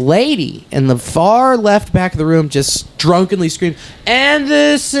 And this lady in the far left back of the room just drunkenly screamed,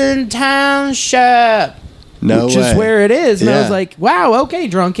 Anderson Township! Which is where it is. And I was like, wow, okay,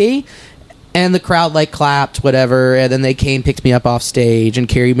 drunkie. And the crowd, like, clapped, whatever. And then they came, picked me up off stage and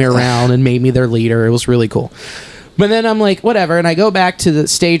carried me around and made me their leader. It was really cool. But then I'm like, whatever. And I go back to the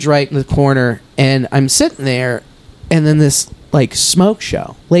stage right in the corner. And I'm sitting there. And then this, like, smoke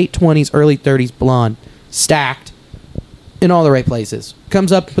show, late 20s, early 30s, blonde, stacked in all the right places,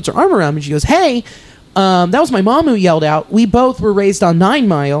 comes up, puts her arm around me, and she goes, hey, that was my mom who yelled out. We both were raised on 9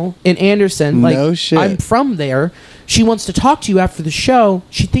 Mile in Anderson. Like, no shit. I'm from there. She wants to talk to you after the show.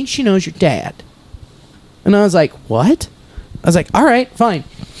 She thinks she knows your dad. And I was like, what? I was like, all right, fine.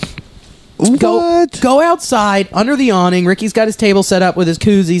 Go outside under the awning. Ricky's got his table set up with his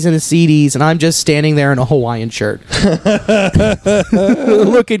koozies and his CDs, and I'm just standing there in a Hawaiian shirt,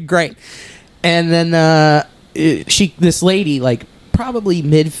 looking great. And then this lady, like probably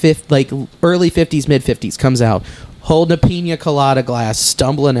early 50s, mid 50s, comes out holding a pina colada glass,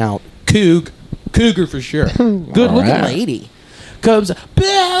 stumbling out. Cougar for sure. Good looking lady comes,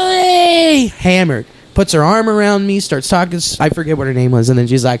 Billy, hammered. Puts her arm around me, starts talking. I forget what her name was. And then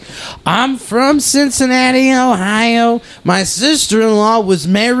she's like, I'm from Cincinnati, Ohio. My sister-in-law was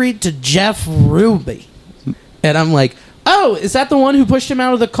married to Jeff Ruby. And I'm like, oh, is that the one who pushed him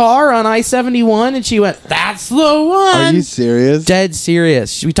out of the car on I-71? And she went, that's the one. Are you serious? Dead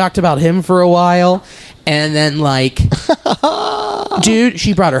serious. We talked about him for a while. And then, like, dude,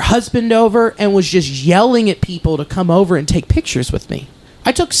 she brought her husband over and was just yelling at people to come over and take pictures with me.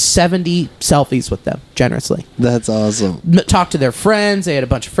 I took 70 selfies with them, generously. That's awesome. Talked to their friends. They had a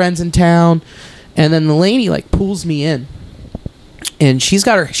bunch of friends in town. And then the lady, like, pulls me in. And she's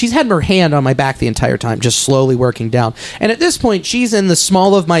had her hand on my back the entire time, just slowly working down. And at this point, she's in the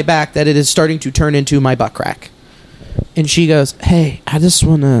small of my back that it is starting to turn into my butt crack. And she goes, hey, I just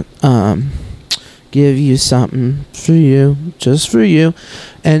want to give you something for you, just for you.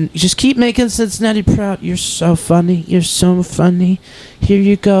 And just keep making Cincinnati proud. You're so funny. You're so funny. Here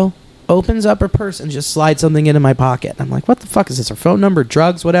you go. Opens up her purse and just slides something into my pocket. I'm like, what the fuck is this? Her phone number,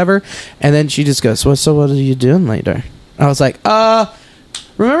 drugs, whatever. And then she just goes, so what are you doing later? I was like,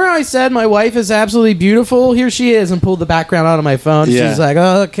 remember how I said my wife is absolutely beautiful? Here she is, and pulled the background out of my phone. Yeah. She's like,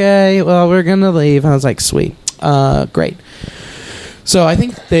 okay, well, we're going to leave. I was like, sweet. Great. So I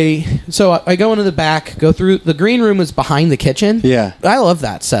go into the back, go through. The green room is behind the kitchen. Yeah. I love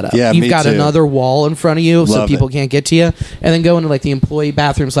that setup. Yeah, You've got another wall in front of you so people can't get to you. And then go into like the employee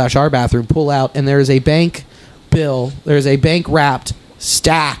bathroom / our bathroom, pull out, and there's a bank bill. There's a bank wrapped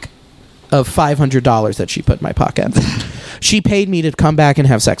stack of $500 that she put in my pocket. She paid me to come back and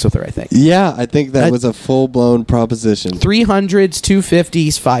have sex with her, I think. Yeah, I think that was a full-blown proposition. 300s,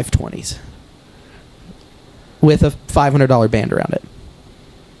 250s, 520s. With a $500 band around it.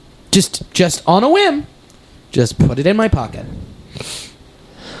 Just on a whim, just put it in my pocket.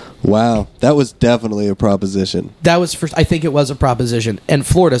 Wow, that was definitely a proposition. I think it was a proposition, and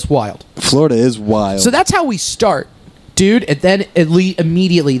Florida's wild. Florida is wild. So that's how we start Dude, and then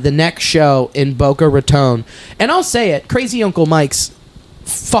immediately the next show in Boca Raton, and I'll say it, Crazy Uncle Mike's,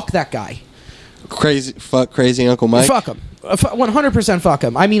 fuck that guy. Crazy Uncle Mike? Fuck him. 100% fuck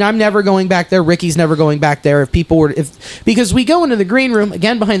him. I mean, I'm never going back there. Ricky's never going back there. Because we go into the green room,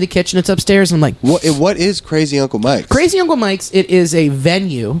 again behind the kitchen, it's upstairs, and I'm like... What is Crazy Uncle Mike's? Crazy Uncle Mike's, it is a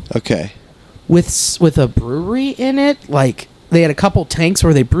venue... Okay. With a brewery in it, like... They had a couple tanks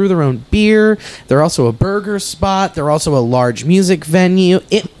where they brew their own beer. They're also a burger spot. They're also a large music venue.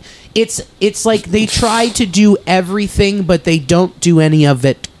 It's like they try to do everything, but they don't do any of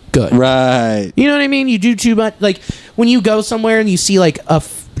it good. Right. You know what I mean? You do too much. Like when you go somewhere and you see like a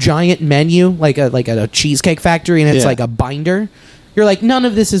giant menu, like a cheesecake factory, and it's like a binder. You're like, none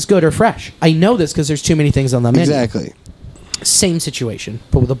of this is good or fresh. I know this because there's too many things on the menu. Exactly. Same situation,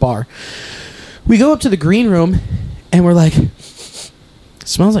 but with a bar. We go up to the green room, and we're like...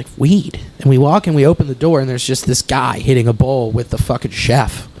 smells like weed. And we walk and we open the door and there's just this guy hitting a bowl with the fucking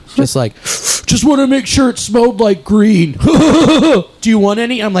chef. Just like, just want to make sure it smelled like green. Do you want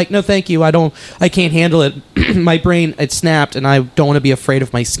any? I'm like, no, thank you. I can't handle it. My brain, it snapped and I don't want to be afraid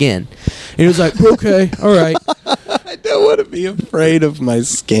of my skin. And he was like, okay, all right. I don't want to be afraid of my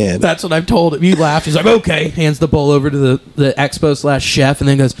skin. That's what I've told him. He laughed. He's like, okay. Hands the bowl over to the expo/chef and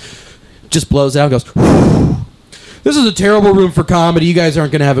then goes, just blows out and goes, this is a terrible room for comedy. You guys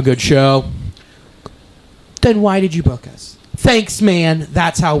aren't going to have a good show. Then why did you book us? Thanks, man.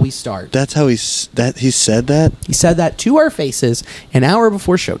 That's how we start. That's how he said that? He said that to our faces an hour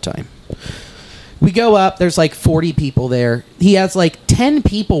before showtime. We go up. There's like 40 people there. He has like 10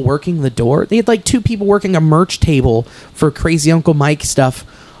 people working the door. They had like 2 people working a merch table for Crazy Uncle Mike stuff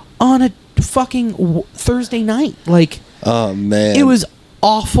on a fucking Thursday night. Like, oh, man. It was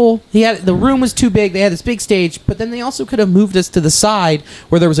awful. The room was too big. They had this big stage, but then they also could have moved us to the side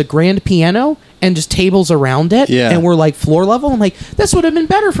where there was a grand piano and just tables around it, and we're like floor level. I'm like, this would have been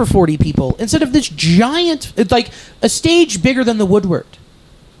better for 40 people instead of this giant, like a stage bigger than the Woodward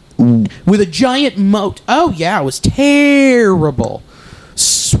with a giant moat. Oh yeah, it was terrible.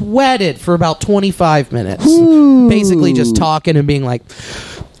 Sweated for about 25 minutes, basically just talking and being like,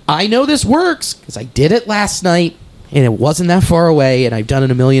 I know this works because I did it last night. And it wasn't that far away, and I've done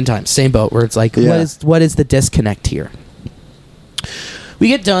it a million times. Same boat, where it's like, what is the disconnect here? We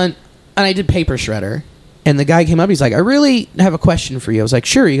get done, and I did Paper Shredder, and the guy came up, he's like, I really have a question for you. I was like,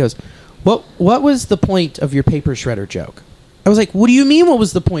 sure. He goes, what was the point of your Paper Shredder joke? I was like, what do you mean, what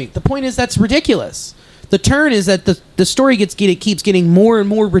was the point? The point is that's ridiculous. The turn is that the story keeps getting more and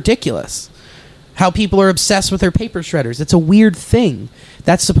more ridiculous. How people are obsessed with their Paper Shredders. It's a weird thing.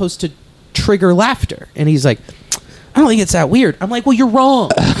 That's supposed to trigger laughter. And he's like... I don't think it's that weird. I'm like, well, you're wrong.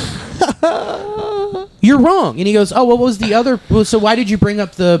 You're wrong. And he goes, oh, what was the other... So why did you bring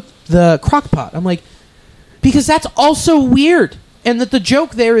up the crock pot? I'm like, because that's also weird. And that the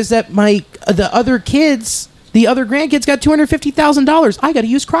joke there is that the other grandkids got $250,000. I got to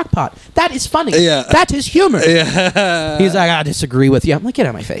use crock pot. That is funny. Yeah. That is humor. Yeah. He's like, I disagree with you. I'm like, get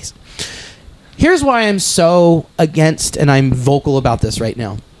out of my face. Here's why I'm so against, and I'm vocal about this right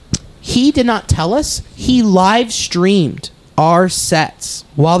now. He did not tell us. He live streamed our sets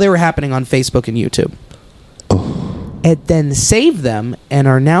while they were happening on Facebook and YouTube. Oh. And then saved them and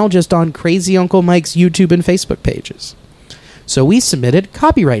are now just on Crazy Uncle Mike's YouTube and Facebook pages. So we submitted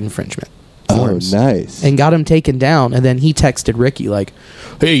copyright infringement forms. Oh, nice. And got him taken down. And then he texted Ricky like,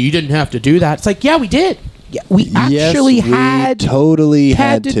 hey, you didn't have to do that. It's like, yeah, we did. Yeah, we actually had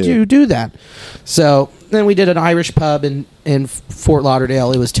to do that. So then we did an Irish pub in Fort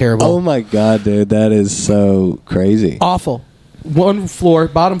Lauderdale. It was terrible. Oh my god, dude, that is so crazy. Awful. Bottom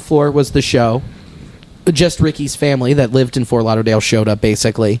floor was the show. Just Ricky's family that lived in Fort Lauderdale showed up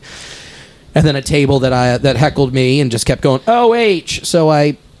basically, and then a table that heckled me and just kept going OH. So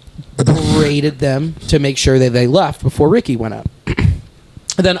I berated them to make sure that they left before Ricky went up. And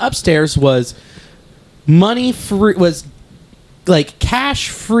then upstairs was money free, was like cash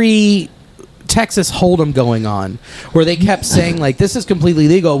free Texas Hold'em going on, where they kept saying like, this is completely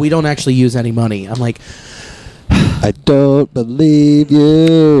legal, we don't actually use any money. I'm like, I don't believe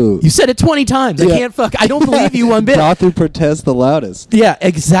you. You said it 20 times. I don't believe you one bit. Not to protest the loudest. Yeah,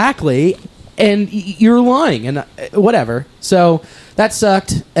 exactly. And you're lying, and whatever. So that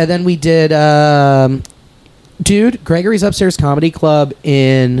sucked. And then we did Gregory's Upstairs Comedy Club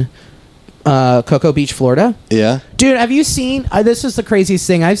in Cocoa Beach, Florida. Yeah. Dude, have you seen... this is the craziest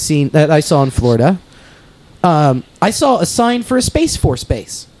thing I saw in Florida. I saw a sign for a Space Force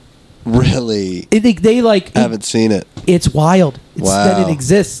base. Really? They like... I haven't seen it. It's wild. That it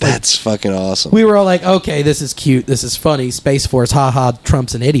exists. That's fucking awesome. We were all like, okay, this is cute. This is funny. Space Force, haha,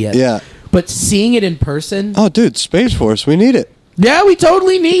 Trump's an idiot. Yeah. But seeing it in person, Oh, dude, Space Force, we need it. yeah, we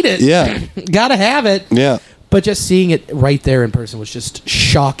totally need it. Yeah. Gotta have it. Yeah. But just seeing it right there in person was just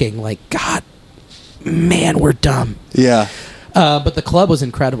shocking. Like, God, man, we're dumb. Yeah. But the club was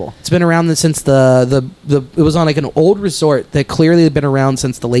incredible. It's been around since it was on like an old resort that clearly had been around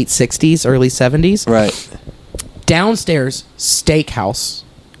since the late 60s, early 70s. Right. Downstairs, steakhouse.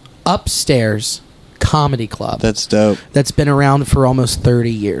 Upstairs, comedy club. That's dope. That's been around for almost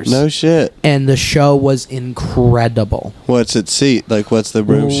 30 years. No shit. And the show was incredible. What's its seat? Like, what's the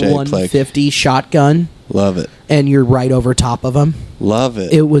room shape like? 150 shotgun, Love it. and you're right over top of them. Love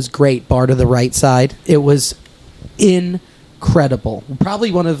it. It was great. Bar to the right side. It was incredible.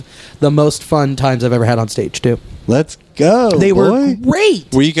 Probably one of the most fun times I've ever had on stage, too. Let's go. They boy. were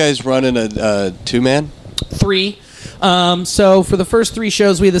great. Were you guys running a 2-man? 3. So for the first 3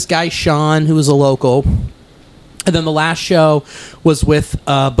 shows, we had this guy, Sean, who was a local. And then the last show was with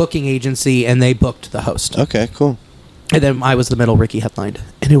a booking agency, and they booked the host. Okay, cool. And then I was the middle, Ricky headlined.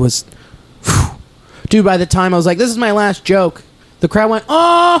 And it was... Whew. Dude, by the time I was like, this is my last joke, the crowd went,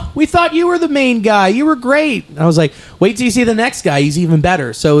 oh, we thought you were the main guy. You were great. And I was like, wait till you see the next guy. He's even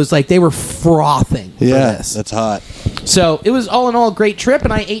better. So it was like they were frothing for Yeah, this. that's hot. So it was all in all a great trip,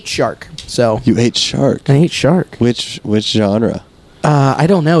 and I ate shark. So You ate shark. I ate shark. Which genre? I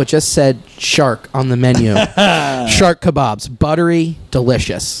don't know. It just said shark on the menu. Shark kebabs. Buttery,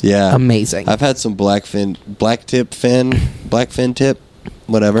 delicious. Yeah. Amazing. I've had some black fin tip,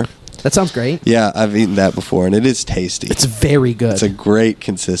 whatever. That sounds great. Yeah, I've eaten that before, and it is tasty. It's very good. It's a great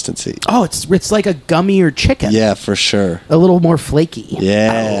consistency. Oh, it's like a gummier chicken. Yeah, for sure. A little more flaky.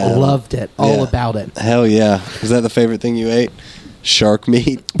 Yeah. I loved it. All Yeah. about it. Hell yeah. Is that the favorite thing you ate? Shark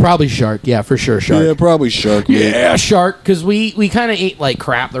meat? Probably shark. Yeah, for sure shark. Yeah, probably shark meat. Yeah, shark. Because we kind of ate like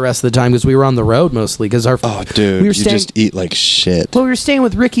crap the rest of the time because we were on the road mostly. Because Oh, dude, we were you just eat like shit. Well, we were staying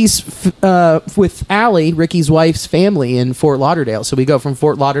with with Allie, Ricky's wife's family in Fort Lauderdale. So we go from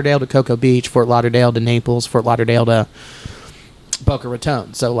Fort Lauderdale to Cocoa Beach, Fort Lauderdale to Naples, Fort Lauderdale to Boca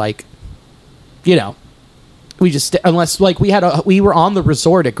Raton. So like, you know, we just unless like we were on the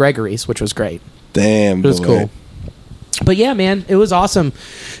resort at Gregory's, which was great. Damn, It was boy. cool. But yeah, man, it was awesome,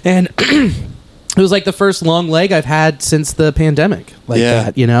 and it was like the first long leg I've had since the pandemic, like Yeah.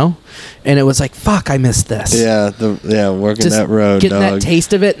 that, you know. And it was like, fuck, I missed this. Yeah, working Just that road, getting dog. that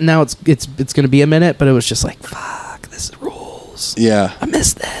taste of it, and now it's going to be a minute, but it was just like, fuck, this rules. Yeah. I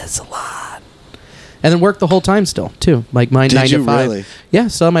miss this a lot. And then worked the whole time still too, like my Did 9 you to 5. really? Yeah,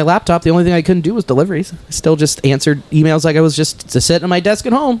 still on my laptop. The only thing I couldn't do was deliveries. I still just answered emails like I was just sitting at my desk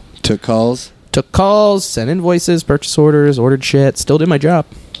at home. Took calls? Took calls, sent invoices, purchase orders, ordered shit. Still did my job.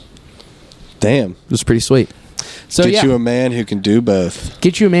 Damn. It was pretty sweet. So Get yeah, you a man who can do both.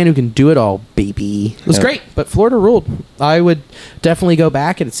 get you a man who can do it all, baby. It was Yeah. great, but Florida ruled. I would definitely go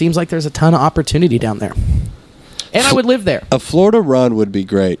back, and it seems like there's a ton of opportunity down there. And I would live there. A Florida run would be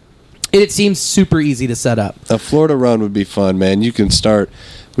great. It seems super easy to set up. A Florida run would be fun, man. You can start.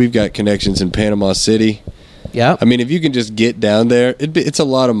 We've got connections in Panama City. Yeah. I mean, if you can just get down there, it's a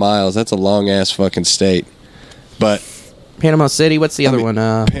lot of miles. That's a long ass fucking state. But Panama City. What's the other one?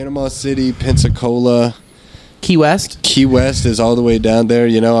 Panama City, Pensacola, Key West. Key West is all the way down there.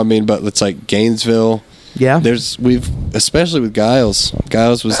 You know, I mean, but it's like Gainesville. Yeah. Especially with Giles.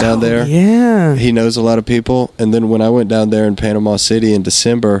 Giles was down there. Yeah. He knows a lot of people. And then when I went down there in Panama City in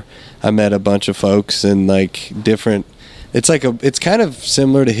December, I met a bunch of folks and like different. It's kind of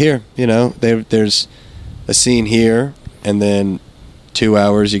similar to here. You know, there's a scene here, and then 2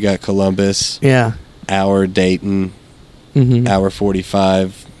 hours you got Columbus. Yeah. Hour Dayton. Mm-hmm. Hour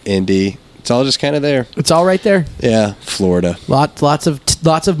 45 Indy. It's all just kind of there. It's all right there. Yeah, Florida. Lots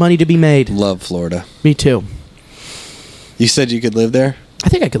of money to be made. Love Florida. Me too. You said you could live there? I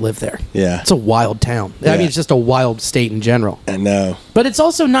think I could live there. Yeah. It's a wild town. Yeah. I mean, it's just a wild state in general. I know. But it's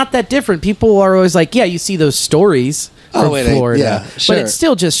also not that different. People are always like, yeah, you see those stories from Florida. yeah, sure. But it's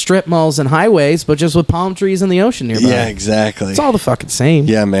still just strip malls and highways, but just with palm trees and the ocean nearby. Yeah, exactly. It's all the fucking same.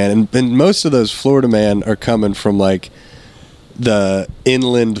 Yeah, man. And most of those Florida men are coming from like the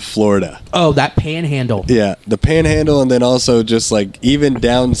inland Florida. Oh, that panhandle. Yeah, the panhandle, and then also just like even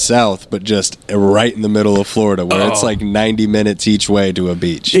down south, but just right in the middle of Florida where it's like 90 minutes each way to a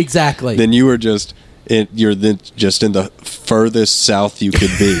beach. Exactly. Then you were you're then just in the furthest south you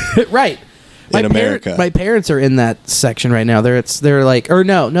could be. Right. In America. My parents are in that section right now. They're like, or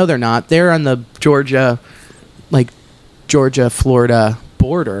no, they're not. They're on the Georgia, Florida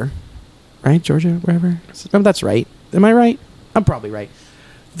border, right? Georgia, wherever. Oh, that's right. Am I right? I'm probably right.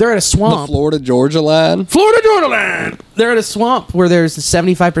 They're at a The swamp. Florida-Georgia line? Florida Georgia line. They're at a swamp where there's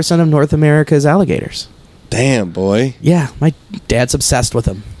 75% of North America's alligators. Damn, boy. Yeah, my dad's obsessed with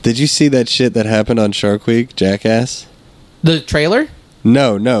him. Did you see that shit that happened on Shark Week, Jackass? The trailer?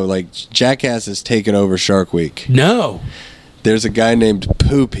 No, like Jackass has taken over Shark Week. No. There's a guy named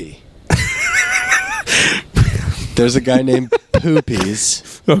Poopy. There's a guy named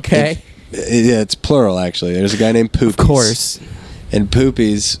Poopies. Okay. Yeah, it's plural, actually. There's a guy named Poopies. Of course. And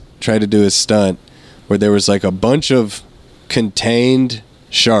Poopies tried to do a stunt where there was like a bunch of contained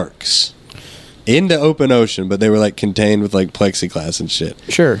sharks in the open ocean, but they were like contained with like plexiglass and shit.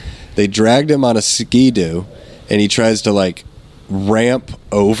 Sure. They dragged him on a ski-doo, and he tries to like ramp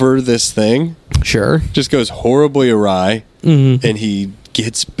over this thing. Sure. Just goes horribly awry, Mm-hmm. and he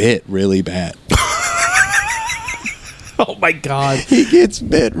gets bit really bad. Oh my God. He gets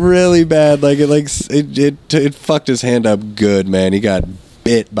bit really bad. Like it fucked his hand up good, man. He got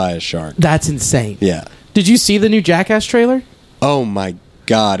bit by a shark. That's insane. Yeah. Did you see the new Jackass trailer? Oh my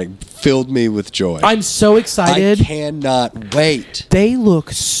God, it filled me with joy. I'm so excited. I cannot wait. They look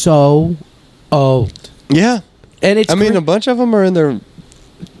so old. Yeah. And it's I mean, a bunch of them are in their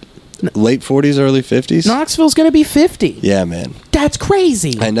late 40s, early 50s. Knoxville's going to be 50. Yeah, man. That's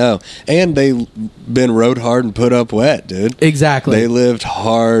crazy. I know. And they been rode hard and put up wet, dude. Exactly. They lived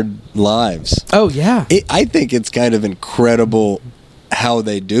hard lives. Oh, yeah. I think it's kind of incredible how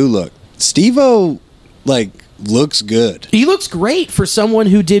they do look. Steve-O, like, looks good. He looks great for someone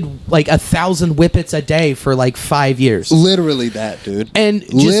who did like 1,000 whippets a day for like 5 years. Literally that, dude. And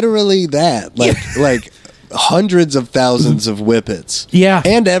just, literally that. Like, like hundreds of thousands of whippets. Yeah.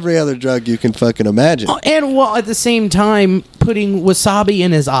 And every other drug you can fucking imagine. And while at the same time putting wasabi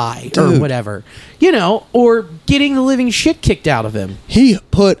in his eye or Dude. whatever, you know, or getting the living shit kicked out of him. He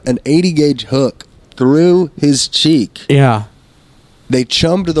put an 80 gauge hook through his cheek. Yeah. They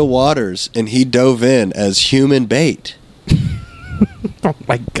chummed the waters, and he dove in as human bait. Oh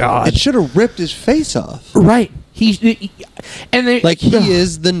my God. It should have ripped his face off. Right. And they Like, he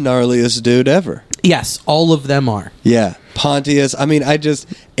is the gnarliest dude ever. Yes, all of them are. Yeah. Pontius. I mean,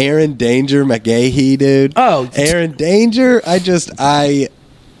 Aaron Danger McGahee, dude. Oh. Aaron Danger. I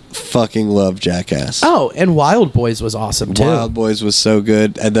fucking love Jackass. Oh, and Wild Boys was awesome too. Wild Boys was so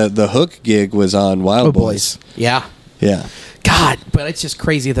good. And the hook gig was on Wild Boys. Yeah. Yeah. God, but it's just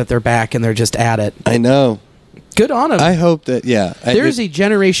crazy that they're back and they're just at it. I know. Good on them. I hope that, yeah. There's a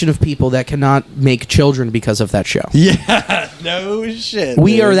generation of people that cannot make children because of that show. Yeah, no shit.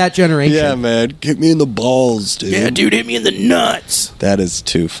 We dude. are that generation. Yeah, man. Kick me in the balls, dude. Yeah, dude, hit me in the nuts. That is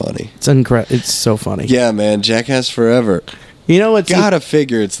too funny. It's incredible. It's so funny. Yeah, man. Jackass forever. You know what's Gotta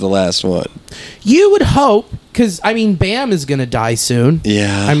figure it's the last one. You would hope, because I mean, Bam is going to die soon.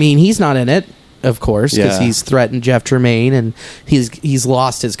 Yeah. I mean, he's not in it, of course, because Yeah. he's threatened Jeff Tremaine and he's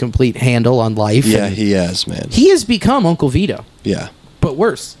lost his complete handle on life. Yeah, and he has, man. he has become Uncle Vito, Yeah. but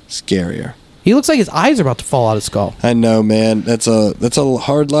worse. Scarier. He looks like his eyes are about to fall out of his skull. I know, man. That's a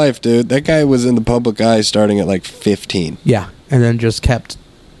hard life, dude. That guy was in the public eye starting at like 15. Yeah, and then just kept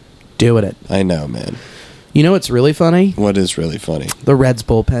doing it. I know, man. You know what's really funny? What is really funny? The Reds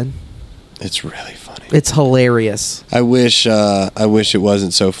bullpen. It's really funny. It's hilarious. I wish it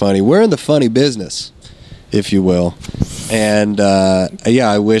wasn't so funny. We're in the funny business, if you will. And yeah,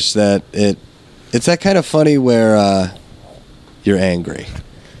 I wish that it's that kind of funny where you're angry.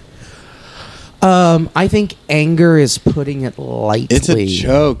 I think anger is putting it lightly. It's a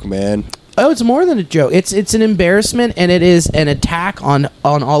joke, man. Oh, it's more than a joke. It's an embarrassment, and it is an attack on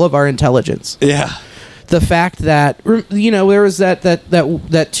all of our intelligence. Yeah. The fact that, you know, there was that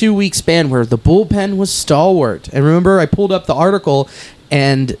 2-week span where the bullpen was stalwart. And remember, I pulled up the article,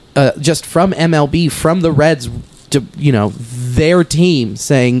 and just from MLB, from the Reds, to, you know, their team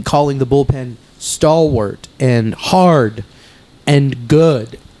calling the bullpen stalwart and hard and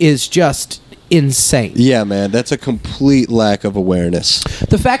good is just insane. Yeah, man. That's a complete lack of awareness.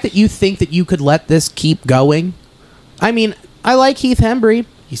 The fact that you think that you could let this keep going. I mean, I like Heath Hembry.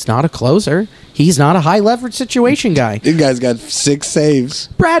 He's not a closer. He's not a high leverage situation guy. This guy's got 6 saves.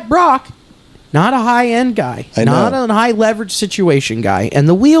 Brad Brock, not a high end guy. I not know. a high leverage situation guy. And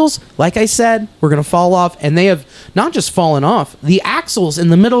the wheels, like I said, were going to fall off. And they have not just fallen off, the axles in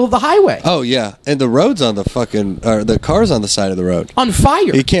the middle of the highway. Oh, yeah. And the road's on the car's on the side of the road. On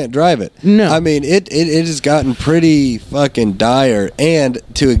fire. You can't drive it. No. I mean, it has gotten pretty fucking dire. And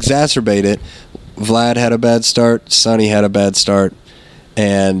to exacerbate it, Vlad had a bad start. Sonny had a bad start.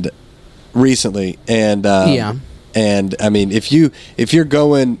 And recently. And Yeah. And I mean, if you're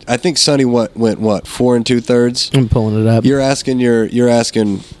going, I think Sonny went 4 2/3. I'm pulling it up. You're asking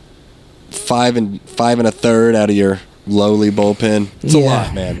 5 1/3 out of your lowly bullpen. It's a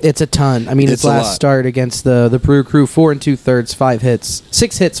lot, man. It's a ton. I mean, It's his a last lot. start against the Brew Crew, 4 2/3, 5 hits,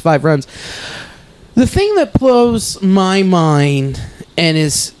 6 hits, 5 runs. The thing that blows my mind and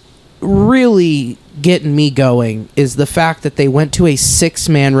is really getting me going is the fact that they went to a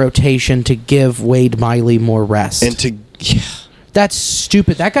 6-man rotation to give Wade Miley more rest. That's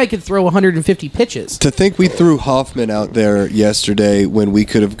stupid. That guy could throw 150 pitches. To think we threw Hoffman out there yesterday when we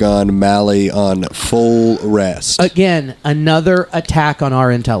could have gone Malley on full rest. Again, another attack on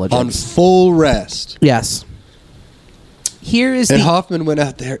our intelligence. On full rest. Yes. Hoffman went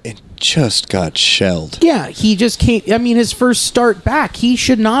out there and just got shelled. Yeah, he just can't. I mean, his first start back, he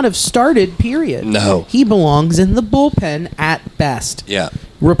should not have started, period. No. He belongs in the bullpen at best. Yeah.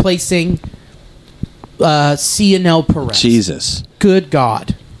 Replacing Cionel Perez. Jesus. Good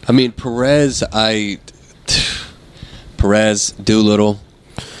God. I mean, Perez, Doolittle.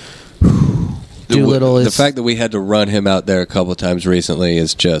 Doolittle is... The fact that we had to run him out there a couple times recently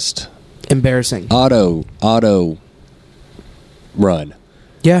is just... embarrassing. Auto run.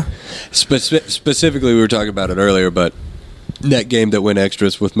 Yeah. Specifically, we were talking about it earlier, but that game that went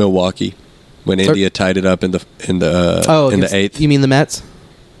extras with Milwaukee when India tied it up in the eighth. You mean the Mets?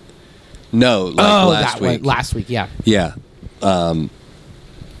 No, last week. One, last week, yeah. Yeah.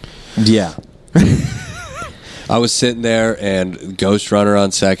 Yeah. I was sitting there and Ghost Runner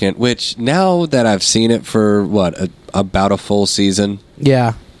on second, which now that I've seen it for about a full season,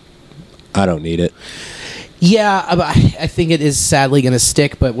 yeah, I don't need it. Yeah, I think it is sadly going to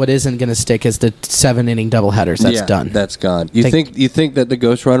stick, but what isn't going to stick is the 7-inning doubleheaders. That's done. That's gone. You think that the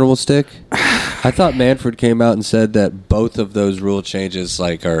Ghost Runner will stick? I thought Manfred came out and said that both of those rule changes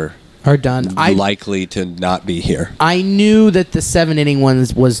are done. Likely to not be here. I knew that the 7-inning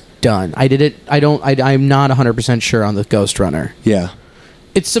ones was done. I'm not 100% sure on the Ghost Runner. Yeah.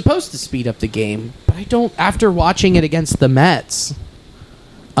 It's supposed to speed up the game, but I don't. After watching it against the Mets,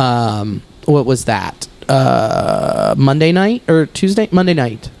 what was that? Monday night or Tuesday? Monday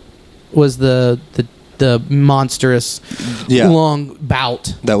night was the monstrous long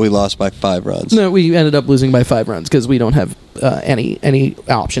bout that we lost by 5 runs. No, we ended up losing by 5 runs because we don't have any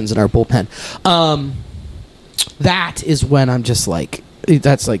options in our bullpen. That is when I'm just like,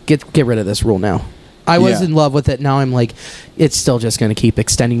 that's like get rid of this rule now. I was in love with it. Now I'm like, it's still just going to keep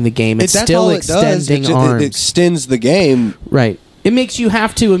extending the game. It's still extending arms. It extends the game. Right. It makes you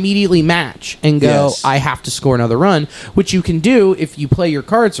have to immediately match and go, yes, I have to score another run, which you can do if you play your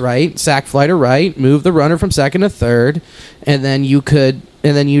cards right, sack fly to right, move the runner from second to third, and then you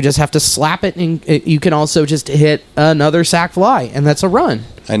just have to slap it, and you can also just hit another sack fly, and that's a run.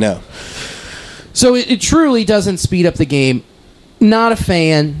 I know. So it truly doesn't speed up the game. Not a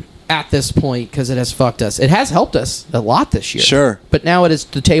fan at this point because it has fucked us. It has helped us a lot this year. Sure. But now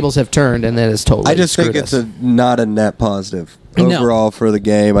the tables have turned, and it is totally I just think it's not a net positive overall for the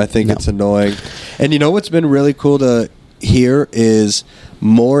game. I think it's annoying. And you know what's been really cool to hear is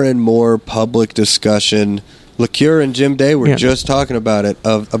more and more public discussion. LeCure and Jim Day were just talking about it,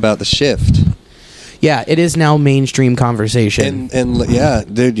 about the shift. Yeah, it is now mainstream conversation. And yeah,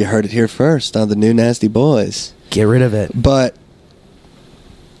 dude, you heard it here first on the new Nasty Boys. Get rid of it. But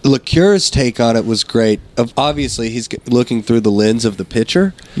LeCure's take on it was great. Obviously, he's looking through the lens of the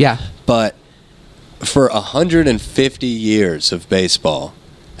pitcher. Yeah. But for 150 years of baseball,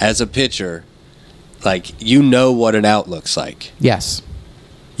 as a pitcher, like, you know what an out looks like. Yes.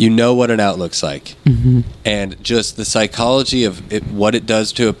 You know what an out looks like. Mm-hmm. And just the psychology of what it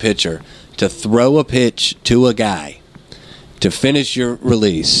does to a pitcher, to throw a pitch to a guy, to finish your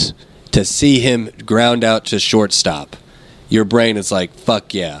release, to see him ground out to shortstop. Your brain is like,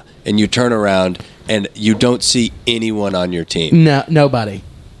 fuck yeah. And you turn around and you don't see anyone on your team. No, nobody.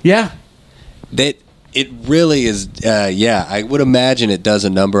 Yeah. It really is, I would imagine it does a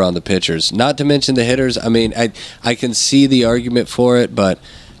number on the pitchers. Not to mention the hitters. I mean, I can see the argument for it, but,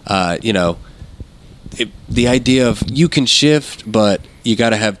 the idea of you can shift, but you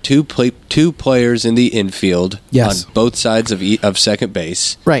got to have two players in the infield on both sides of second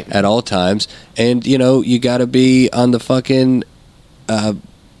base at all times, and you got to be on the fucking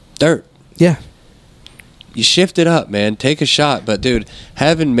dirt. Yeah, you shift it up, man. Take a shot, but dude,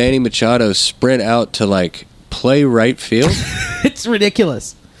 having Manny Machado sprint out to play right field, it's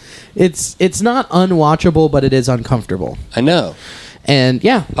ridiculous. It's not unwatchable, but it is uncomfortable. I know. And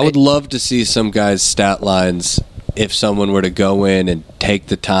yeah, I would love to see some guys' stat lines if someone were to go in and take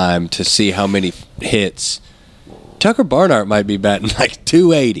the time to see how many hits. Tucker Barnhart might be batting like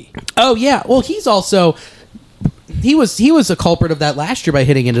 280. Oh yeah, well he's also he was a culprit of that last year by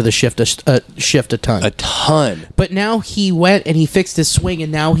hitting into the shift a ton. A ton. But now he went and he fixed his swing,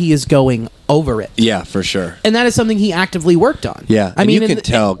 and now he is going over it. Yeah, for sure. And that is something he actively worked on. Yeah, I mean, you can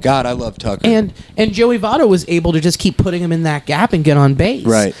tell. God, I love Tucker. And Joey Votto was able to just keep putting him in that gap and get on base.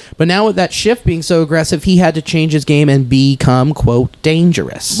 Right. But now with that shift being so aggressive, he had to change his game and become, quote,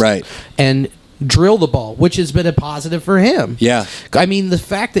 dangerous. Right. And drill the ball, which has been a positive for him. Yeah. I mean, the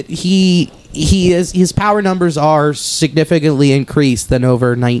fact that his power numbers are significantly increased than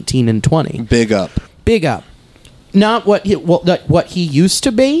over 19 and 20. Big up. Not what he used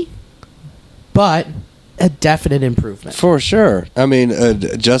to be, but a definite improvement. For sure. I mean,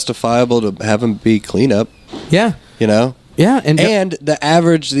 justifiable to have him be cleanup. Yeah. You know? Yeah. And the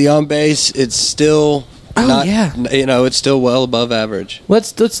average, the on base, it's still it's still well above average.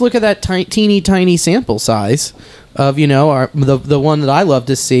 Let's look at that teeny tiny sample size of, the one that I love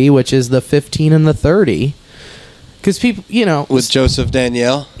to see, which is the 15 and the 30. Because people, with Joseph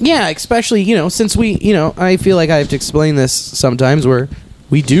Danielle? Yeah, especially, since I feel like I have to explain this sometimes where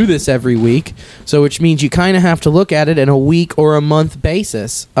we do this every week, so which means you kind of have to look at it in a week or a month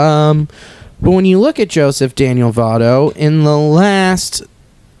basis. But when you look at Joseph Daniel Votto, in the last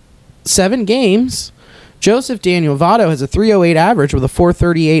 7 games, Joseph Daniel Votto has a 308 average with a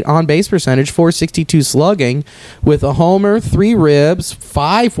 438 on-base percentage, 462 slugging, with a homer, 3 ribs,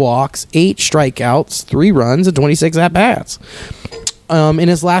 5 walks, 8 strikeouts, 3 runs, and 26 at-bats. In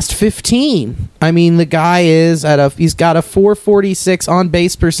his last 15, I mean, the guy he's got a 446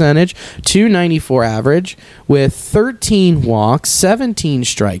 on-base percentage, 294 average, with 13 walks, 17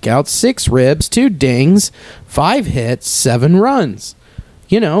 strikeouts, 6 ribs, 2 dings, 5 hits, 7 runs.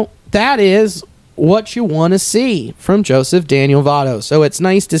 That is what you want to see from Joseph Daniel Votto. So it's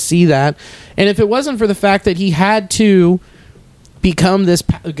nice to see that. And if it wasn't for the fact that he had to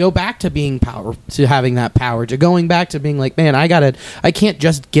go back to being to having that power, to going back to being like, man, I can't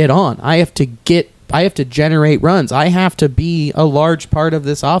just get on. I have to generate runs. I have to be a large part of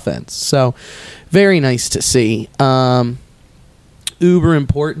this offense. So very nice to see. Uber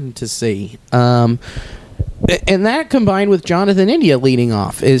important to see. And that combined with Jonathan India leading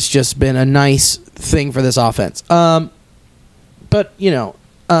off has just been a nice thing for this offense. So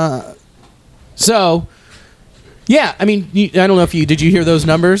yeah, I mean, I don't know if did you hear those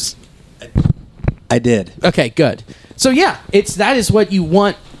numbers? I did. Okay, good. So yeah, that is what you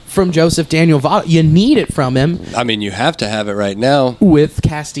want from Joseph Daniel Votto. You need it from him. I mean, you have to have it right now. With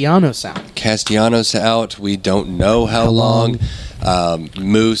Castellanos out. Castellanos out. We don't know how long.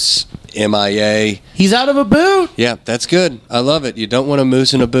 Moose, MIA. He's out of a boot. Yeah, that's good. I love it. You don't want a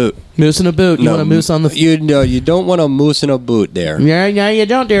moose in a boot. Moose in a boot. You want a moose on the... You don't want a moose in a boot there. Yeah, you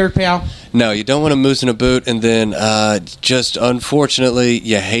don't, Derek, pal. No, you don't want a moose in a boot, and then just unfortunately,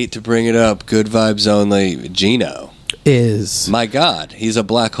 you hate to bring it up, good vibes only, Gino. My God, he's a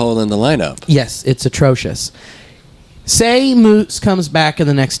black hole in the lineup. Yes, it's atrocious. Say Moose comes back in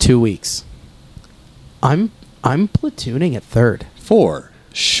the next 2 weeks. I'm platooning at third. For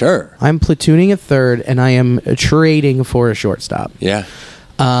sure. I'm platooning at third, and I am trading for a shortstop. Yeah.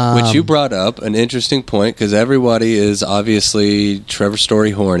 Which you brought up, an interesting point, because everybody is obviously Trevor Story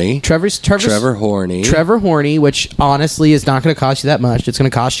horny. Trevor horny. Trevor horny, which honestly is not going to cost you that much. It's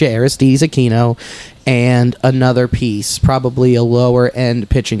going to cost you Aristides Aquino and another piece, probably a lower-end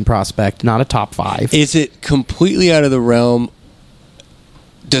pitching prospect, not a top 5. Is it completely out of the realm?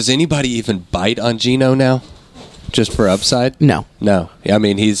 Does anybody even bite on Gino now? Just for upside? No. I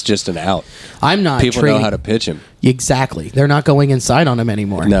mean, he's just an out. I'm not. People know how to pitch him. Exactly. They're not going inside on him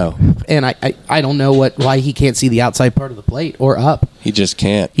anymore. No. And I don't know why he can't see the outside part of the plate or up. He just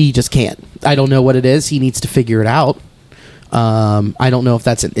can't. I don't know what it is. He needs to figure it out. I don't know if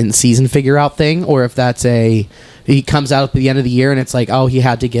that's an in-season figure-out thing or if that's he comes out at the end of the year and it's like, oh, he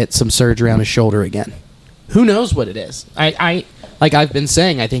had to get some surgery on his shoulder again. Who knows what it is? I like I've been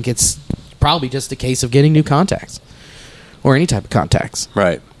saying, I think it's probably just a case of getting new contacts or any type of contacts.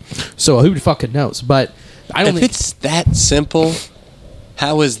 Right. So who fucking knows? But I don't think it's that simple.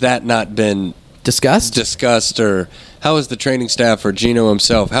 How has that not been discussed, or how is the training staff or Gino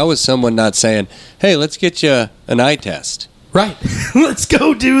himself? How is someone not saying, "Hey, let's get you an eye test"? Right. Let's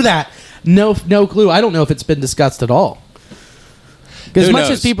go do that. No clue. I don't know if it's been discussed at all. As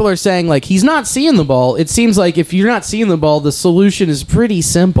much as people are saying like he's not seeing the ball, it seems like if you're not seeing the ball, the solution is pretty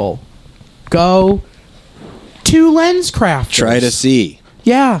simple. Go to lens crafters. Try to see.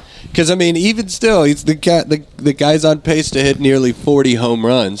 Yeah. Because, I mean, even still, he's the guy's on pace to hit nearly 40 home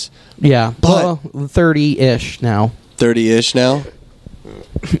runs. Yeah. But 30-ish now. 30-ish now?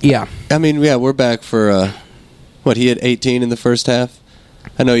 Yeah. I mean, yeah, we're back for, he had 18 in the first half?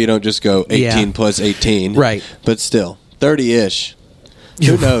 I know you don't just go 18 Yeah. plus 18. Right. But still, 30-ish.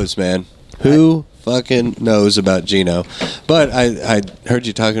 Who knows, man? Who fucking knows about Gino? But I heard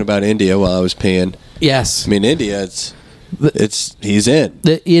you talking about India while I was peeing. Yes. I mean, India, he's in.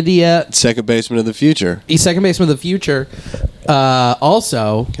 The India... Second baseman of the future. He's second baseman of the future.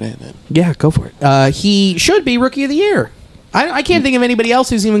 Also... Can I have that? Yeah, go for it. He should be Rookie of the Year. I can't think of anybody else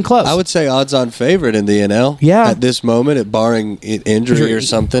who's even close. I would say odds-on favorite in the NL. Yeah. At this moment, barring injury or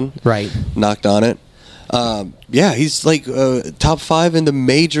something. Right. Knocked on it. Yeah, he's like top 5 in the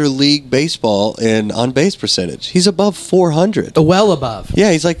Major League Baseball in on-base percentage. He's above 400. Well above.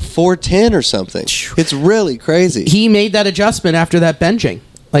 Yeah, he's like 410 or something. It's really crazy. He made that adjustment after that benching.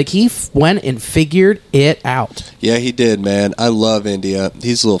 Like, he went and figured it out. Yeah, he did, man. I love India.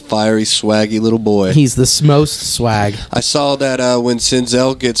 He's a little fiery, swaggy little boy. He's the most swag. I saw that when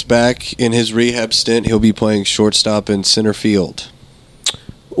Senzel gets back in his rehab stint, he'll be playing shortstop and center field.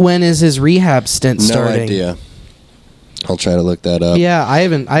 When is his rehab stint starting? No idea. I'll try to look that up. Yeah, I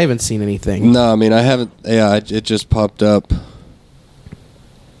haven't seen anything. No, I mean, I haven't. Yeah, it just popped up.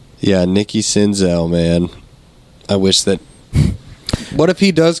 Yeah, Nicky Senzel, man. I wish that... What if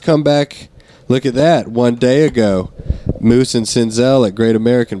he does come back? Look at that. 1 day ago, Moose and Senzel at Great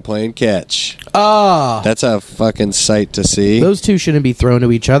American playing catch. Ah, That's a fucking sight to see. those two shouldn't be thrown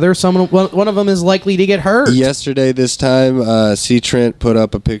to each other. One of them is likely to get hurt. Yesterday, this time, C. Trent put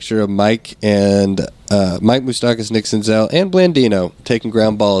up a picture of Mike and Mike Moustakas, Nick Senzel, and Blandino taking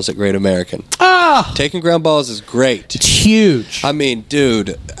ground balls at Great American. Ah, Taking ground balls is great. it's huge. I mean,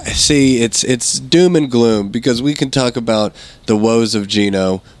 dude, see, it's doom and gloom because we can talk about the woes of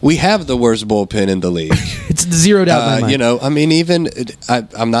Gino. We have the worst bullpen in the league. It's zeroed out. In my mind. You know, I mean, even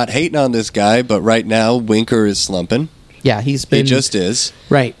I'm not hating on this guy, but right now Winker is slumping. Yeah, he's been. He just is.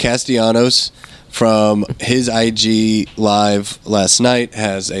 Right. Castellanos, from his IG live last night,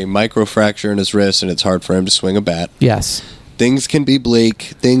 has a microfracture in his wrist, and it's hard for him to swing a bat. Yes. Things can be bleak.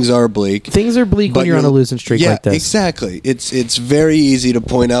 Things are bleak. Things are bleak when you're on a losing streak like this. Exactly. It's very easy to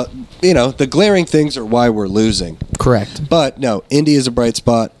point out, the glaring things are why we're losing. Correct. But no, India's a bright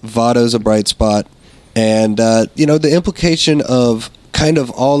spot. Vado's a bright spot. And, the implication of kind of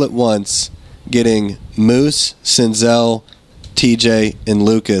all at once getting Moose, Senzel, TJ, and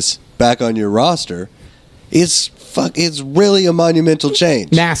Lucas back on your roster is it's really a monumental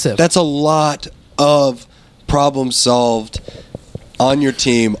change. Massive. That's a lot of problem solved on your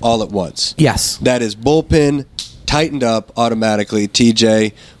team all at once. Yes. That is bullpen tightened up automatically.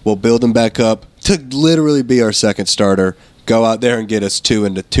 TJ will build him back up to literally be our second starter. Go out there and get us 2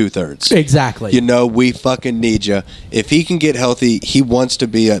 into 2/3. Exactly. We fucking need you. If he can get healthy, he wants to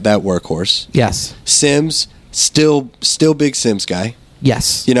be that workhorse. Yes. Sims, still big Sims guy.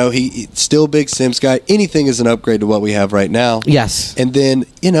 Yes. He still big Sims guy. Anything is an upgrade to what we have right now. Yes. And then,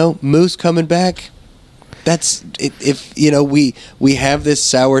 Moose coming back. That's if we have this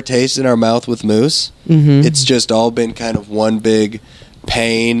sour taste in our mouth with Moose. Mm-hmm. It's just all been kind of one big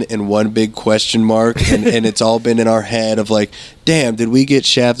pain and one big question mark, and it's all been in our head of like, damn, did we get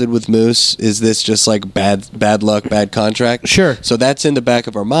shafted with Moose? Is this just like bad luck, bad contract? Sure. So that's in the back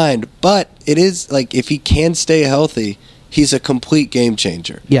of our mind, but it is like if he can stay healthy, he's a complete game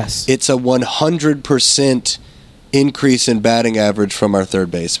changer. Yes. It's a 100% increase in batting average from our third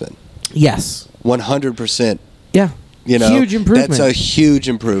baseman. Yes. 100%. Yeah. Huge improvement. That's a huge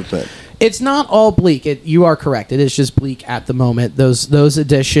improvement. It's not all bleak. You are correct. It is just bleak at the moment. Those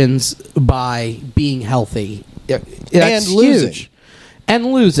additions by being healthy And losing. huge. And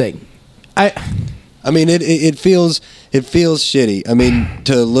losing. I mean, it feels shitty. I mean,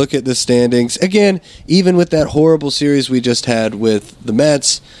 to look at the standings again, even with that horrible series we just had with the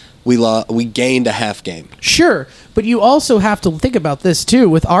Mets, we gained a half game. Sure, but you also have to think about this too.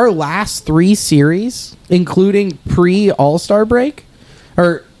 With our last 3 series, including pre-All-Star break,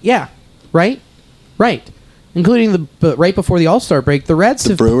 right, including the right before the All-Star break, the Reds,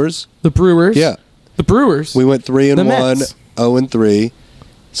 The Brewers, yeah, the Brewers. we went 3-1, The Mets. 0-3,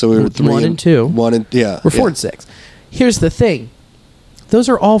 so we were 1-2. We're 4-6. Here's the thing: those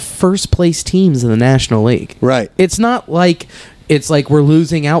are all first-place teams in the National League. Right. It's not like. It's like we're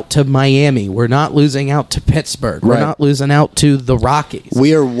losing out to Miami. We're not losing out to Pittsburgh. We're Right. not losing out to the Rockies.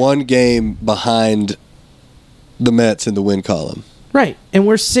 We are 1 game behind the Mets in the win column. Right. And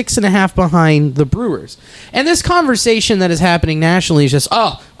we're 6.5 behind the Brewers. And this conversation that is happening nationally is just,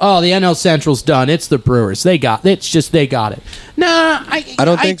 the NL Central's done. It's the Brewers. They got it. Nah, I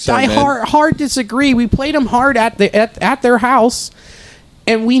don't think so, I man. hard disagree. We played them hard at their house.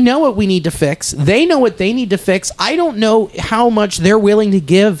 And we know what we need to fix. They know what they need to fix. I don't know how much they're willing to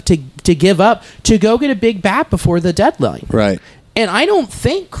give up to go get a big bat before the deadline. Right. And I don't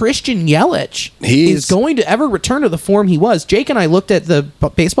think Christian Yelich He's- is going to ever return to the form he was. Jake and I looked at the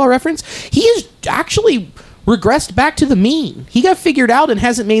Baseball Reference. He has actually regressed back to the mean. He got figured out and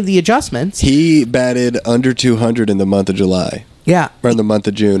hasn't made the adjustments. He batted under 200 in the month of July. Yeah. Or in the month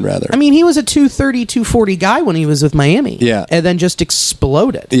of June, rather. I mean, he was a 230, 240 guy when he was with Miami. Yeah. And then just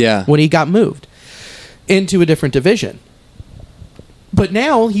exploded. Yeah. When he got moved into a different division. But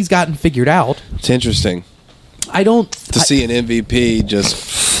now he's gotten figured out. It's interesting to see an MVP just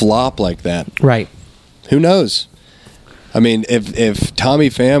flop like that. Right. Who knows? I mean, if Tommy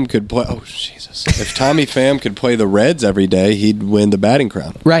Pham could play... Oh, Jesus. If Tommy Pham could play the Reds every day, he'd win the batting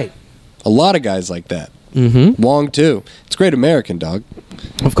crown. Right. A lot of guys like that. Mm-hmm. Wong, too. It's Great American, dog.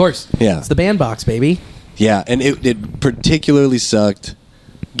 Of course. Yeah. It's the bandbox, baby. Yeah, and it particularly sucked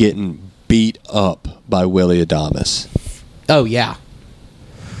getting beat up by Willie Adames. Oh, yeah.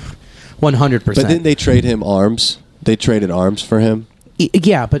 100%. But didn't they trade him arms? They traded arms for him?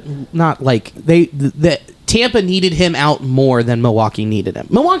 Yeah, but not like the Tampa needed him out more than Milwaukee needed him.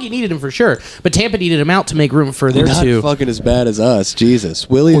 Milwaukee needed him for sure, but Tampa needed him out to make room for their Not two. fucking as bad as us. Jesus.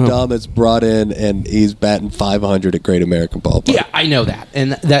 Willie Adames brought in, and he's batting .500 at Great American Ballpark. Yeah, I know that,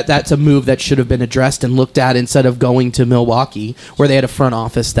 and that's a move that should have been addressed and looked at instead of going to Milwaukee, where they had a front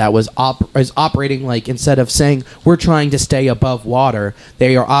office that was operating like, instead of saying we're trying to stay above water,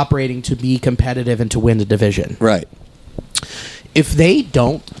 they are operating to be competitive and to win the division. Right. If they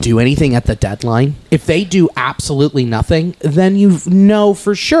don't do anything at the deadline, if they do absolutely nothing, then you know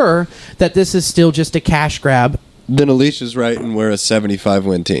for sure that this is still just a cash grab. Then Alicia's right, and we're a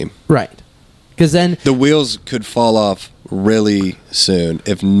 75-win team. Right. Because then... The wheels could fall off really soon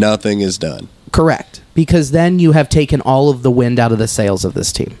if nothing is done. Correct. Because then you have taken all of the wind out of the sails of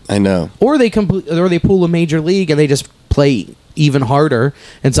this team. I know. Or they pull a major league and they just play even harder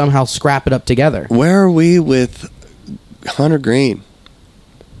and somehow scrap it up together. Where are we with Hunter Green?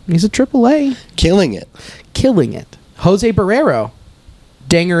 He's a AAA. Killing it. Killing it. Jose Barrero.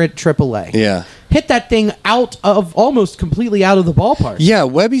 Dinger at AAA. Yeah. Hit that thing almost completely out of the ballpark. Yeah,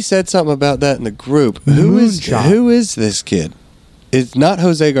 Webby said something about that in the group. Who is this kid? It's not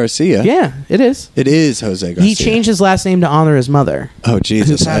Jose Garcia. Yeah, it is. It is Jose Garcia. He changed his last name to honor his mother. Oh,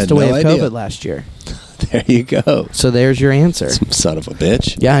 Jesus. Who passed away of COVID last year. There you go. So there's your answer. Son of a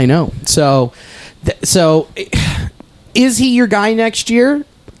bitch. Yeah, I know. So is he your guy next year?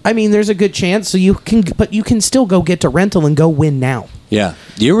 I mean, there's a good chance. So you can still go get to rental and go win now. Yeah,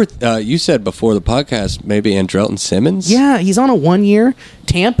 you said before the podcast maybe Andrelton Simmons. Yeah, he's on a 1 year.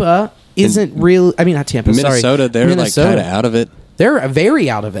 Tampa isn't real. I mean, not Tampa. Minnesota, sorry, they're like kind of out of it. They're very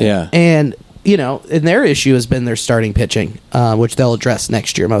out of it. Yeah, and and their issue has been their starting pitching, which they'll address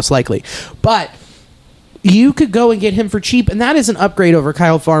next year most likely. But you could go and get him for cheap, and that is an upgrade over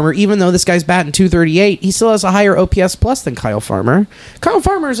Kyle Farmer. Even though this guy's batting .238, he still has a higher OPS plus than Kyle Farmer. Kyle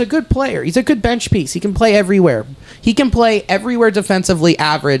Farmer is a good player. He's a good bench piece. He can play everywhere. He can play everywhere defensively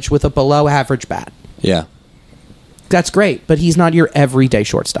average with a below average bat. Yeah. That's great, but he's not your everyday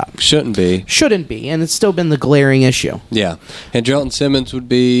shortstop. Shouldn't be, and it's still been the glaring issue. Yeah. Andrelton Simmons would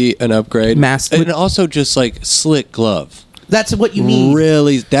be an upgrade. And also just like slick glove. That's what you need.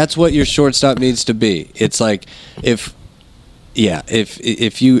 Really, that's what your shortstop needs to be. It's like if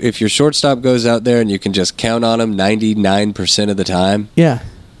your shortstop goes out there and you can just count on him 99% of the time. Yeah.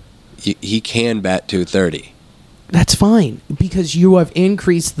 He can bat .230. That's fine because you have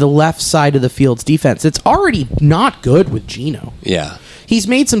increased the left side of the field's defense. It's already not good with Gino. Yeah. He's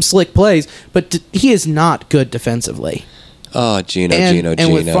made some slick plays, but he is not good defensively. Oh, Gino.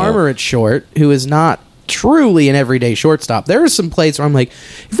 And with Farmer at short, who is not truly an everyday shortstop, there are some plays where I'm like,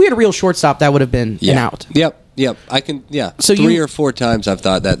 if we had a real shortstop, that would have been an out. Yep. I can. Yeah. So 3 or 4 times I've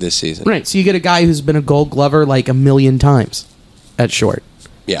thought that this season. Right. So you get a guy who's been a Gold Glover like a million times at short.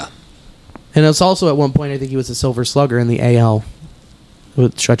 Yeah. And it's also at one point I think he was a Silver Slugger in the AL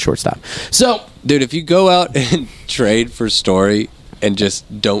with shortstop. So, dude, if you go out and trade for Story and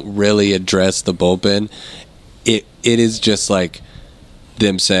just don't really address the bullpen, it is just like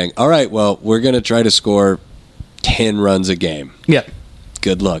them saying, all right, well, we're going to try to score 10 runs a game. Yep.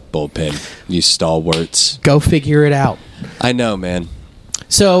 Good luck, bullpen, you stalwarts. Go figure it out. I know, man.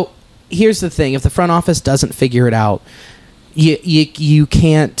 So here's the thing. If the front office doesn't figure it out, you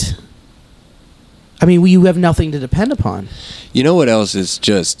can't... I mean, you have nothing to depend upon. You know what else is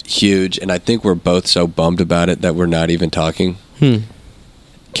just huge, and I think we're both so bummed about it that we're not even talking?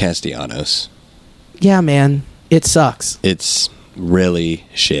 Castellanos. Yeah, man. It sucks. It's really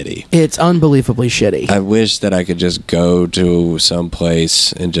shitty. It's unbelievably shitty. I wish that I could just go to some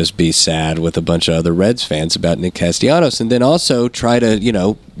place and just be sad with a bunch of other Reds fans about Nick Castellanos, and then also try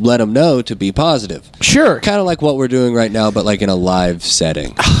to, let them know to be positive. Sure. Kind of like what we're doing right now, but like in a live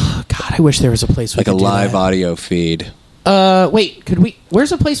setting. God, I wish there was a place we could do that. Like a live audio feed. Wait, could we?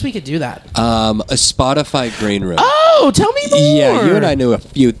 Where's a place we could do that? A Spotify Green Room. Oh, tell me more. Yeah, you and I knew a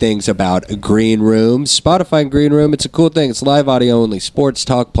few things about Green Room. Spotify Green Room, it's a cool thing. It's live audio only sports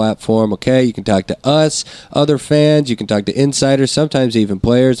talk platform, okay? You can talk to us, other fans. You can talk to insiders, sometimes even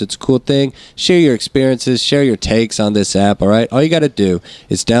players. It's a cool thing. Share your experiences. Share your takes on this app, all right? All you got to do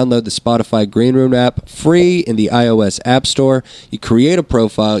is download the Spotify Green Room app free in the iOS App Store. You create a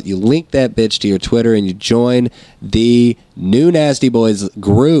profile. You link that bitch to your Twitter, and you join the new Nasty Boys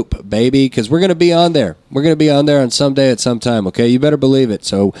group, baby, because we're going to be on there. We're going to be on there on some day at some time, okay? You better believe it.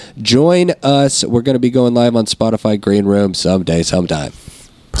 So join us. We're going to be going live on Spotify Green Room someday, sometime.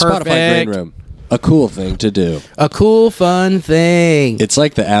 Perfect. Spotify Green Room. A cool thing to do. A cool, fun thing. It's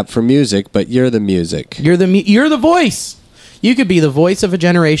like the app for music, but you're the music. You're the voice. You could be the voice of a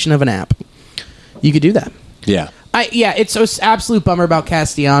generation of an app. You could do that. Yeah. It's an absolute bummer about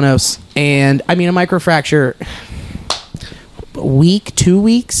Castellanos. And, a microfracture... A week, 2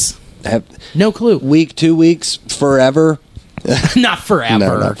 weeks? No clue. Week, 2 weeks, forever? Not forever.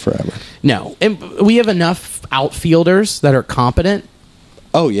 No, not forever. No. And we have enough outfielders that are competent.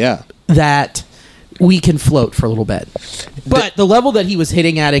 Oh, yeah. That we can float for a little bit. But the level that he was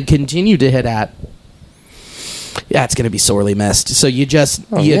hitting at and continued to hit at, it's going to be sorely missed. So you just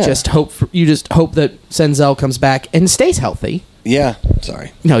hope that Senzel comes back and stays healthy. Yeah.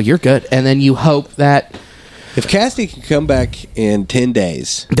 Sorry. No, you're good. And then you hope that if Casty can come back in 10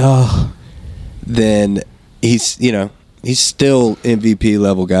 days, then he's still MVP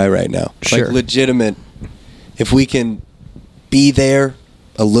level guy right now. Sure. Like legitimate. If we can be there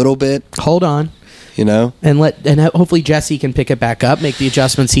a little bit, hold on, and hopefully Jesse can pick it back up, make the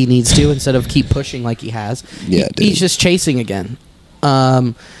adjustments he needs to instead of keep pushing like he has. Yeah, he's just chasing again.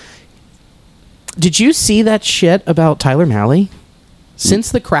 Did you see that shit about Tyler Mahle?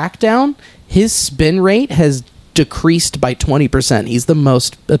 Since the crackdown, his spin rate has decreased by 20%. He's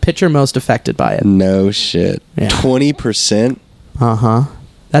the pitcher most affected by it. No shit. Yeah. 20%? Uh-huh.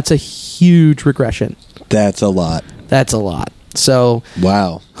 That's a huge regression. That's a lot. So,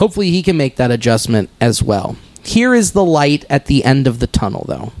 wow. Hopefully he can make that adjustment as well. Here is the light at the end of the tunnel,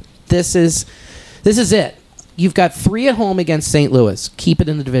 though. This is it. You've got 3 at home against St. Louis. Keep it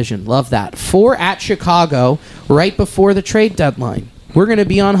in the division. Love that. 4 at Chicago right before the trade deadline. We're going to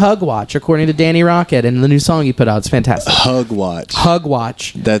be on Hug Watch, according to Danny Rocket, and the new song you put out. It's fantastic. Hug Watch. Hug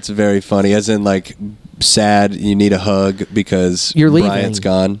Watch. That's very funny. As in, like, sad, you need a hug because you're leaving. Bryant's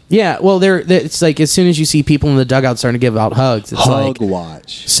gone. Yeah, well, it's like as soon as you see people in the dugout starting to give out hugs, it's Hug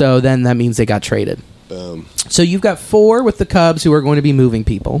Watch. So then that means they got traded. Boom. So you've got 4 with the Cubs who are going to be moving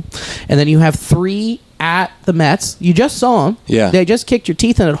people, and then you have 3 at the Mets. You just saw them. Yeah. They just kicked your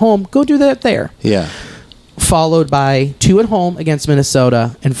teeth in at home. Go do that there. Yeah. Followed by 2 at home against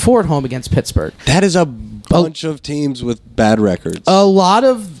Minnesota and 4 at home against Pittsburgh. That is a bunch of teams with bad records. A lot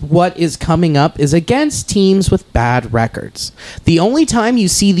of what is coming up is against teams with bad records. The only time you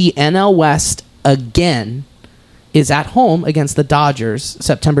see the NL West again is at home against the Dodgers,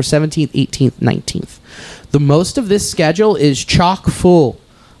 September 17th, 18th, 19th. The most of this schedule is chock full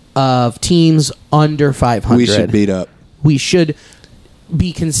of teams under 500. We should beat up. We should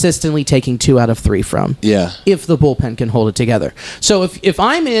be consistently taking 2 out of 3 from. Yeah. If the bullpen can hold it together. So if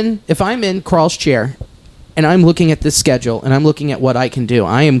I'm in Carl's chair and I'm looking at this schedule and I'm looking at what I can do,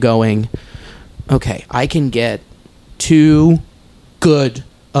 I am going, okay, I can get 2 good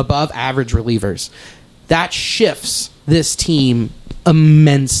above average relievers. That shifts this team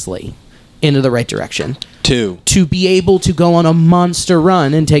immensely into the right direction. 2. To be able to go on a monster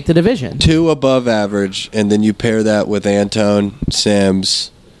run and take the division. 2 above average, and then you pair that with Antone, Sims.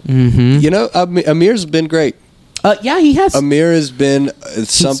 Mm-hmm. Amir's been great. Yeah, he has. Amir has been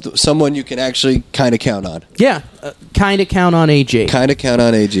someone you can actually kind of count on. Yeah, kind of count on AG. Kind of count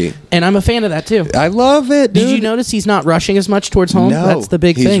on AG. And I'm a fan of that, too. I love it, dude. Did you notice he's not rushing as much towards home? No, that's the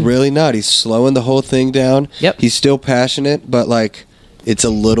big thing. He's really not. He's slowing the whole thing down. Yep. He's still passionate, but, like, it's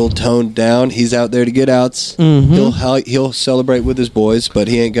a little toned down. He's out there to get outs. Mm-hmm. He'll celebrate with his boys, but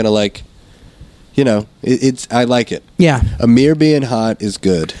he ain't going to, like, I like it. Yeah. Amir being hot is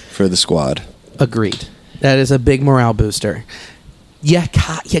good for the squad. Agreed. That is a big morale booster. You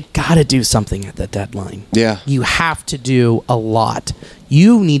got to do something at the deadline. Yeah. You have to do a lot.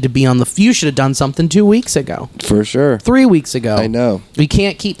 You need to be on you should have done something 2 weeks ago. For sure. 3 weeks ago. I know. We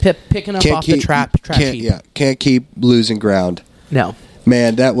can't keep picking up off the trap sheet. Can't keep losing ground. No.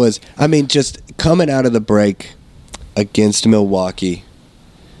 Man, that was, I mean, just coming out of the break against Milwaukee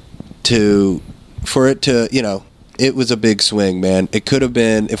for it to, it was a big swing, man. It could have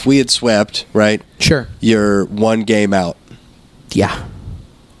been, if we had swept, right? Sure. You're 1 game out. Yeah.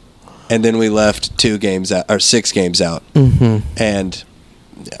 And then we left 2 games out, or 6 games out. Mm-hmm. And,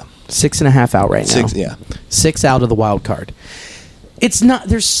 yeah. 6.5 out right now. 6, yeah. 6 out of the wild card. It's not,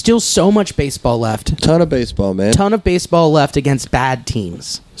 there's still so much baseball left. Ton of baseball, man. Ton of baseball left against bad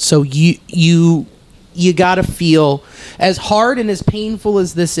teams. So you got to feel, as hard and as painful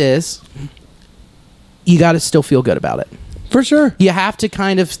as this is, you got to still feel good about it. For sure. You have to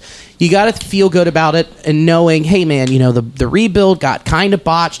you got to feel good about it and knowing, hey, man, the rebuild got kind of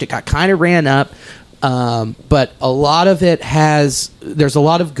botched. It got kind of ran up. But a lot of it there's a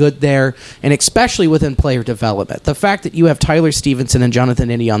lot of good there, and especially within player development. The fact that you have Tyler Stevenson and Jonathan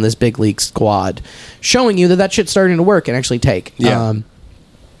Indy on this big league squad showing you that shit's starting to work and actually take. Yeah.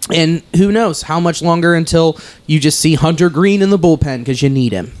 And who knows how much longer until you just see Hunter Green in the bullpen because you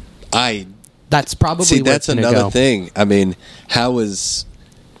need him. That's probably see. That's another thing. I mean, it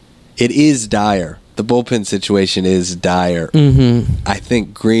is dire. The bullpen situation is dire. Mm-hmm. I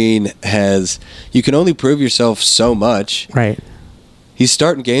think Green you can only prove yourself so much. Right. He's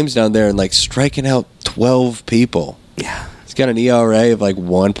starting games down there and striking out 12 people. Yeah. He's got an ERA of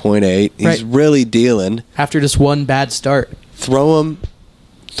 1.8. He's Right. really dealing. After just one bad start. Throw him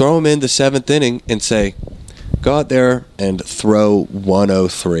in the 7th inning and say, go out there and throw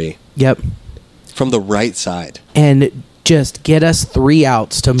 103. Yep. From the right side. And just get us 3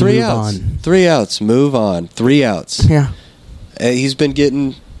 outs to move on. 3 outs. Move on. 3 outs. Yeah. He's been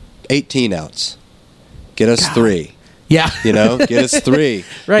getting 18 outs. Get us 3. Yeah. Get us 3.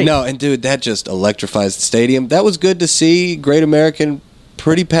 Right. No, and dude, that just electrifies the stadium. That was good to see. Great American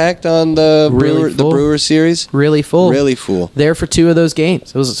pretty packed on the Brewer series. Really full. Really full. There for 2 of those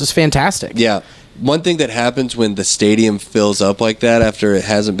games. It was just fantastic. Yeah. One thing that happens when the stadium fills up like that after it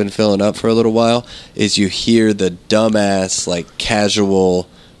hasn't been filling up for a little while is you hear the dumbass, casual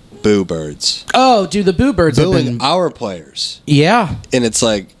boo birds. Oh, dude, the boo birds booing have been... our players. Yeah. And it's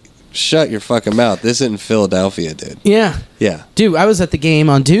shut your fucking mouth. This isn't Philadelphia, dude. Yeah. Yeah. Dude, I was at the game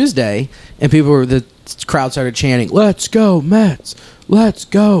on Tuesday, and the crowd started chanting, "Let's go, Mets! Let's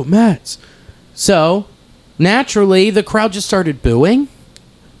go, Mets!" So, naturally, the crowd just started booing.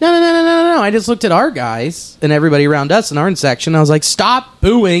 No. I just looked at our guys and everybody around us in our section. I was like, stop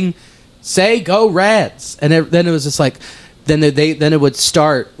booing. Say go Reds. And then it was just then it would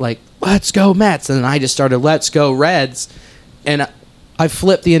start let's go Mets. And then I just started, let's go Reds. And I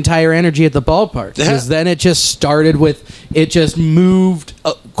flipped the entire energy at the ballpark. Because then it just it just moved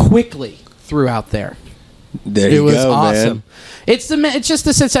quickly throughout there. It was awesome. Man. It's just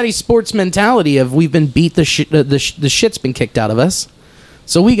the Cincinnati sports mentality of we've been beat, the shit's been kicked out of us.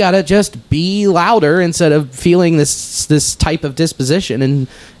 So we gotta just be louder instead of feeling this type of disposition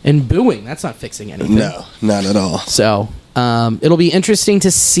and booing. That's not fixing anything. No, not at all. So it'll be interesting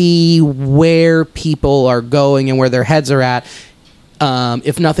to see where people are going and where their heads are at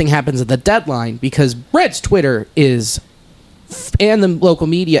if nothing happens at the deadline, because Reds Twitter and the local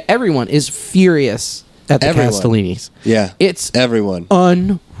media, everyone is furious at the Castellinis. Yeah, it's everyone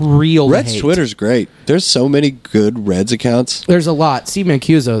unreal. Reds Twitter's great. There's so many good Reds accounts. There's a lot. Steve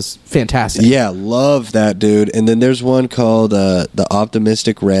Mancuso's fantastic. Yeah, love that dude. And then there's one called the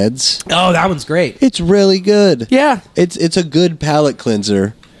Optimistic Reds. Oh, that one's great. It's really good. Yeah, it's a good palate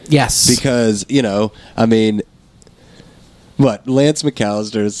cleanser. Yes, because Lance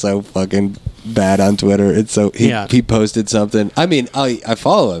McAllister is so fucking bad on Twitter. It's so he posted something. I mean, I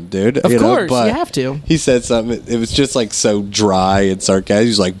follow him, dude. Of course, you have to. He said something. It was just so dry and sarcastic. He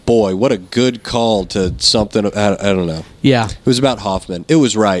was like, "Boy, what a good call to something." I don't know. Yeah, it was about Hoffman. It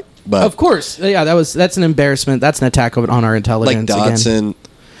was right, but of course, yeah. That's an embarrassment. That's an attack on our intelligence. Dotson. Again.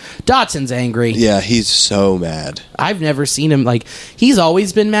 Dotson's angry. Yeah, he's so mad. I've never seen him he's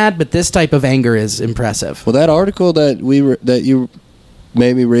always been mad, but this type of anger is impressive. Well, that article that you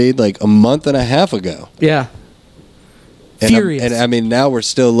made me read a month and a half ago. Yeah. Furious. And I mean, now we're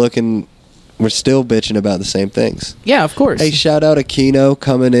still bitching about the same things. Yeah, of course. Hey, shout out Aquino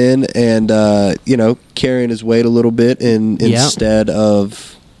coming in and carrying his weight a little bit instead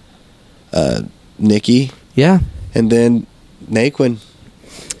of Nicky. Yeah. And then Naquin.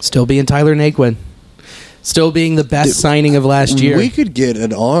 Still being Tyler Naquin. Still being the best signing of last year. We could get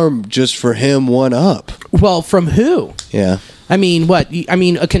an arm just for him, one up. Well, from who? Yeah. I mean, what? I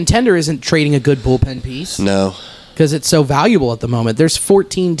mean, a contender isn't trading a good bullpen piece. No. Because it's so valuable at the moment. There's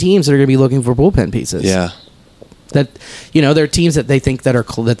 14 teams that are going to be looking for bullpen pieces. Yeah. That, there are teams that they think that they're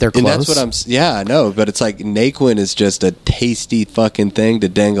close. And that's what yeah, I know, but it's like Naquin is just a tasty fucking thing to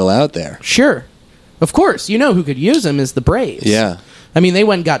dangle out there. Sure. Of course, who could use him is the Braves. Yeah. I mean, they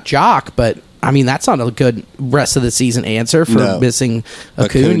went and got Jock, but I mean, that's not a good rest of the season answer for missing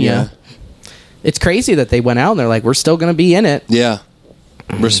Acuna. It's crazy that they went out and they're like, we're still going to be in it. Yeah.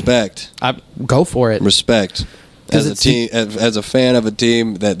 Respect. Go for it. Respect. As a team, as a fan of a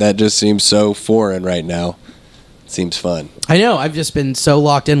team that just seems so foreign right now. Seems fun. I know. I've just been so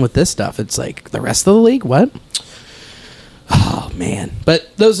locked in with this stuff. It's like the rest of the league. What? Oh man!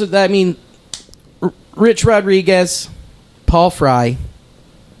 But those are. I mean, Rich Rodriguez, Paul Fry,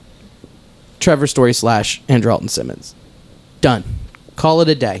 Trevor Story / Andrelton Simmons. Done. Call it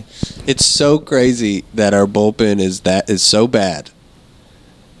a day. It's so crazy that our bullpen is so bad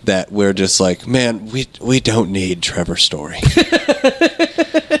that we're just like, man, we don't need Trevor Story.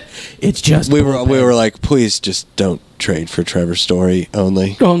 It's just we were like, please just don't trade for Trevor Story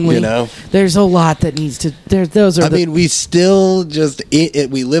only. There's a lot that needs to we still just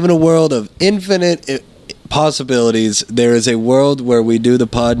we live in a world of infinite possibilities. There is a world where we do the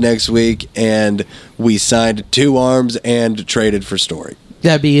pod next week and we signed 2 arms and traded for Story.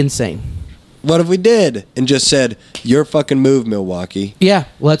 That'd be insane. What if we did and just said, your fucking move, Milwaukee? Yeah,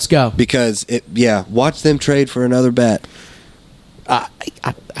 let's go. Because watch them trade for another bat. I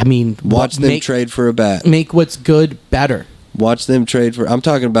mean, watch them trade for a bat. Make what's good better. Watch them trade for. I'm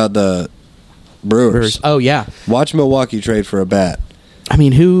talking about the Brewers. Oh yeah. Watch Milwaukee trade for a bat. I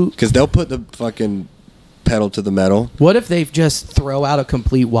mean, who? Because they'll put the fucking pedal to the metal. What if they just throw out a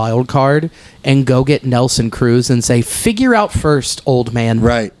complete wild card and go get Nelson Cruz and say, "Figure out first, old man."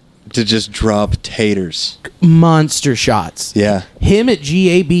 Right. To just drop taters. Monster shots. Yeah. Him at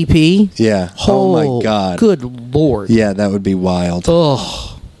GABP. Yeah. Oh my God. Good Lord. Yeah, that would be wild.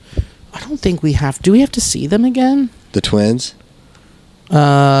 Oh. I don't think we have. Do we have to see them again? The Twins?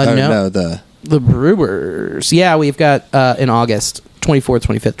 No. The Brewers. Yeah, we've got in August, 24th,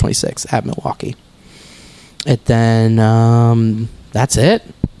 25th, 26th at Milwaukee. And then that's it.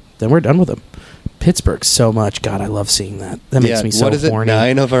 Then we're done with them. Pittsburgh so much. God, I love seeing that. That makes me so horny. What is it,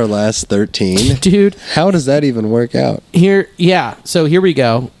 9 of our last 13? Dude. How does that even work out? So here we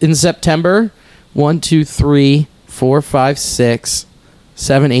go. In September, 1, 2, 3, 4, 5, 6,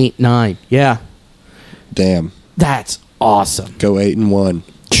 7, 8, 9. Yeah. Damn. That's awesome. Go 8-1.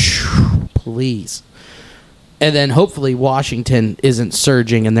 Please. And then hopefully Washington isn't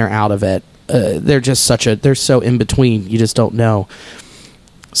surging and they're out of it. They're just they're so in between. You just don't know.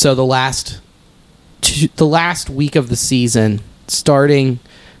 So the last week of the season, starting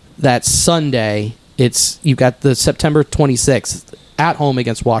that Sunday, you've got the September 26th at home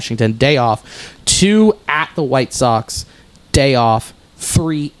against Washington, day off, 2 at the White Sox, day off,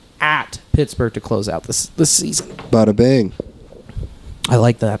 3 at Pittsburgh to close out this season. Bada bing. I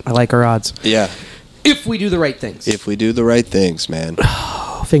like that. I like our odds. Yeah. If we do the right things. If we do the right things, man.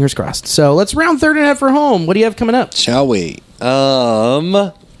 Fingers crossed. So let's round third and head for home. What do you have coming up? Shall we?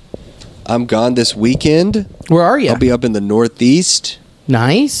 I'm gone this weekend. Where are you? I'll be up in the Northeast.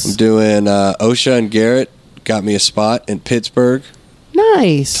 Nice. I'm doing OSHA and Garrett got me a spot in Pittsburgh.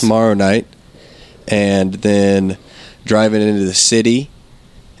 Nice. Tomorrow night. And then driving into the city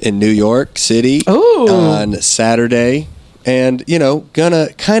in New York City on Saturday. And, gonna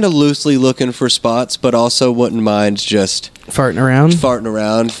kind of loosely looking for spots, but also wouldn't mind just farting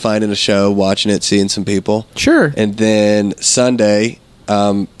around, finding a show, watching it, seeing some people. Sure. And then Sunday,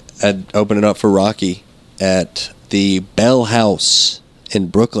 opening up for Rocky at the Bell House in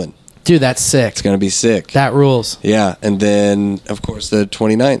Brooklyn. Dude, that's sick. It's going to be sick. That rules. Yeah. And then, of course, the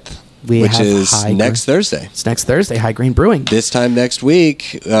 29th, which is next Thursday. It's next Thursday, High Grain Brewing. This time next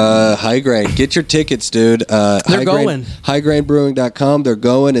week, High Grain. Get your tickets, dude. They're going. HighGrainBrewing.com. They're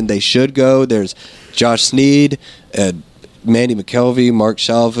going, and they should go. There's Josh Sneed, Mandy McKelvey, Mark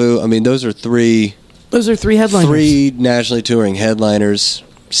Shalvu. I mean, those are 3 headliners. 3 nationally touring headliners.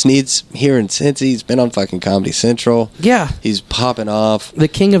 Sneed's here in Cincy. He's been on fucking Comedy Central. Yeah. He's popping off. The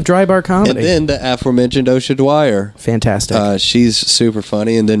king of dry bar comedy. And then the aforementioned Osha Dwyer. Fantastic. She's super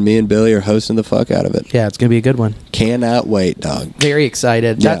funny. And then me and Billy are hosting the fuck out of it. Yeah, it's going to be a good one. Cannot wait, dog. Very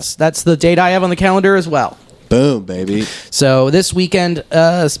excited. Yeah. That's the date I have on the calendar as well. Boom, baby. So this weekend,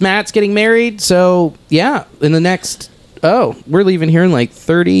 Matt's getting married. So, yeah, in the next... we're leaving here in like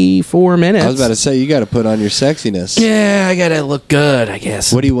 34 minutes. I was about to say, you got to put on your sexiness. Yeah, I got to look good, I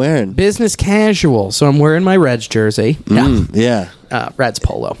guess. What are you wearing? Business casual. So I'm wearing my Reds jersey. Yeah. Reds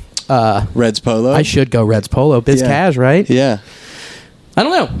polo. Reds polo? I should go Reds polo. Biz cash, right? Yeah. I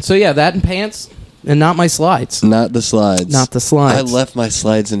don't know. So yeah, that and pants and not my slides. Not the slides. Not the slides. I left my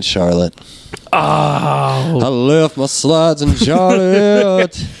slides in Charlotte. I left my slides in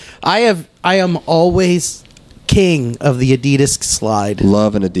Charlotte. I am always king of the Adidas slide.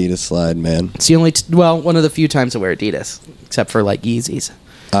 Love an Adidas slide, man. It's the only one of the few times I wear Adidas, except for like Yeezys.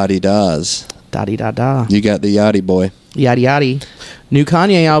 Adidas. Da-di-da-da. You got the Yachty boy. Yaddy yaddy. New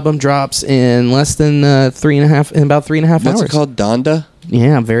Kanye album drops in less than about 3.5 hours. What's it called? Donda?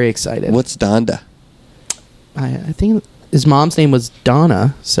 Yeah, I'm very excited. What's Donda? I think his mom's name was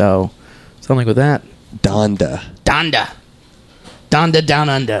Donna, so something with that. Donda. Donda Down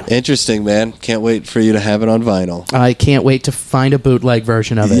Under. Interesting, man. Can't wait for you to have it on vinyl. I can't wait to find a bootleg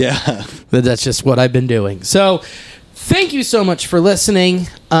version of it. Yeah. That's just what I've been doing. So, thank you so much for listening.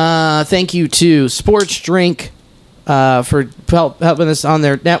 Thank you to Sports Drink for helping us on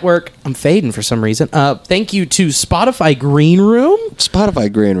their network. I'm fading for some reason. Thank you to Spotify Green Room. Spotify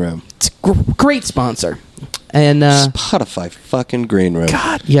Green Room. It's a great sponsor. And Spotify fucking Green Room.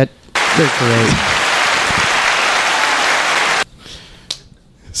 God, yeah, they're great.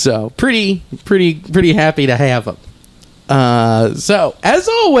 So pretty happy to have them. So as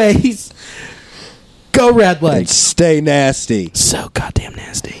always, go Red Legs. And stay nasty. So goddamn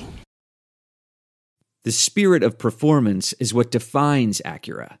nasty. The spirit of performance is what defines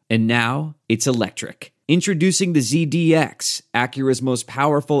Acura, and now it's electric. Introducing the ZDX, Acura's most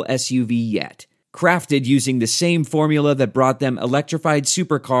powerful SUV yet. Crafted using the same formula that brought them electrified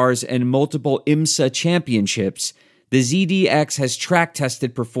supercars and multiple IMSA championships, the ZDX has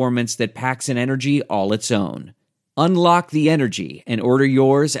track-tested performance that packs an energy all its own. Unlock the energy and order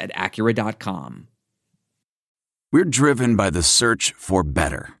yours at Acura.com. We're driven by the search for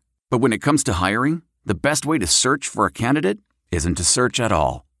better. But when it comes to hiring, the best way to search for a candidate isn't to search at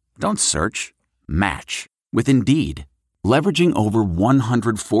all. Don't search. Match. With Indeed. Leveraging over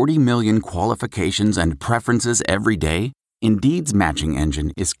 140 million qualifications and preferences every day, Indeed's matching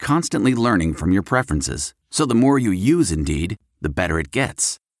engine is constantly learning from your preferences. So the more you use Indeed, the better it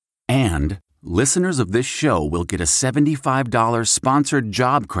gets. And listeners of this show will get a $75 sponsored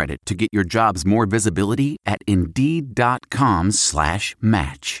job credit to get your jobs more visibility at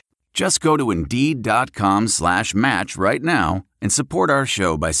Indeed.com/match. Just go to Indeed.com/match right now and support our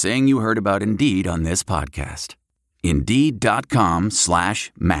show by saying you heard about Indeed on this podcast.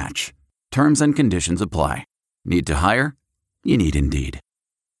 Indeed.com/match. Terms and conditions apply. Need to hire? You need Indeed.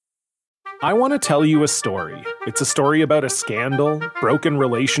 I want to tell you a story. It's a story about a scandal, broken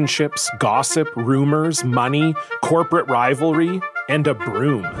relationships, gossip, rumors, money, corporate rivalry, and a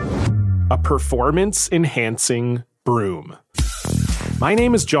broom. A performance-enhancing broom. My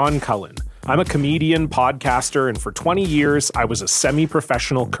name is John Cullen. I'm a comedian, podcaster, and for 20 years, I was a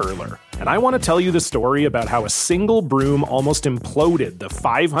semi-professional curler. And I want to tell you the story about how a single broom almost imploded the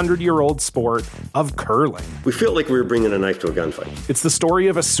 500-year-old sport of curling. We felt like we were bringing a knife to a gunfight. It's the story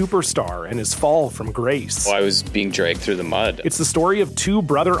of a superstar and his fall from grace. Well, I was being dragged through the mud. It's the story of two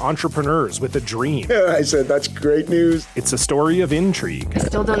brother entrepreneurs with a dream. I said, that's great news. It's a story of intrigue. I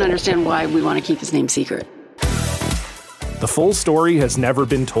still don't understand why we want to keep his name secret. The full story has never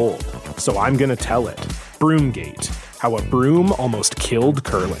been told, so I'm going to tell it. Broomgate, how a broom almost killed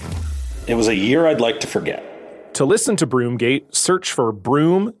curling. It was a year I'd like to forget. To listen to Broomgate, search for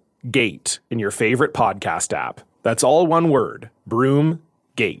Broomgate in your favorite podcast app. That's all one word,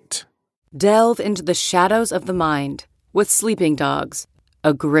 Broomgate. Delve into the shadows of the mind with Sleeping Dogs,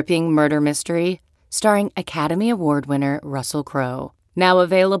 a gripping murder mystery starring Academy Award winner Russell Crowe. Now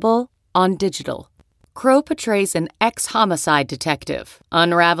available on digital. Crowe portrays an ex-homicide detective,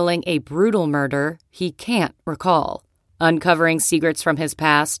 unraveling a brutal murder he can't recall. Uncovering secrets from his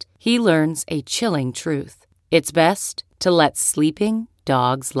past, he learns a chilling truth. It's best to let sleeping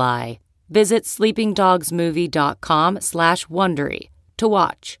dogs lie. Visit sleepingdogsmovie.com/Wondery to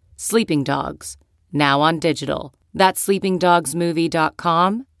watch Sleeping Dogs, now on digital. That's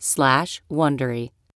sleepingdogsmovie.com/Wondery.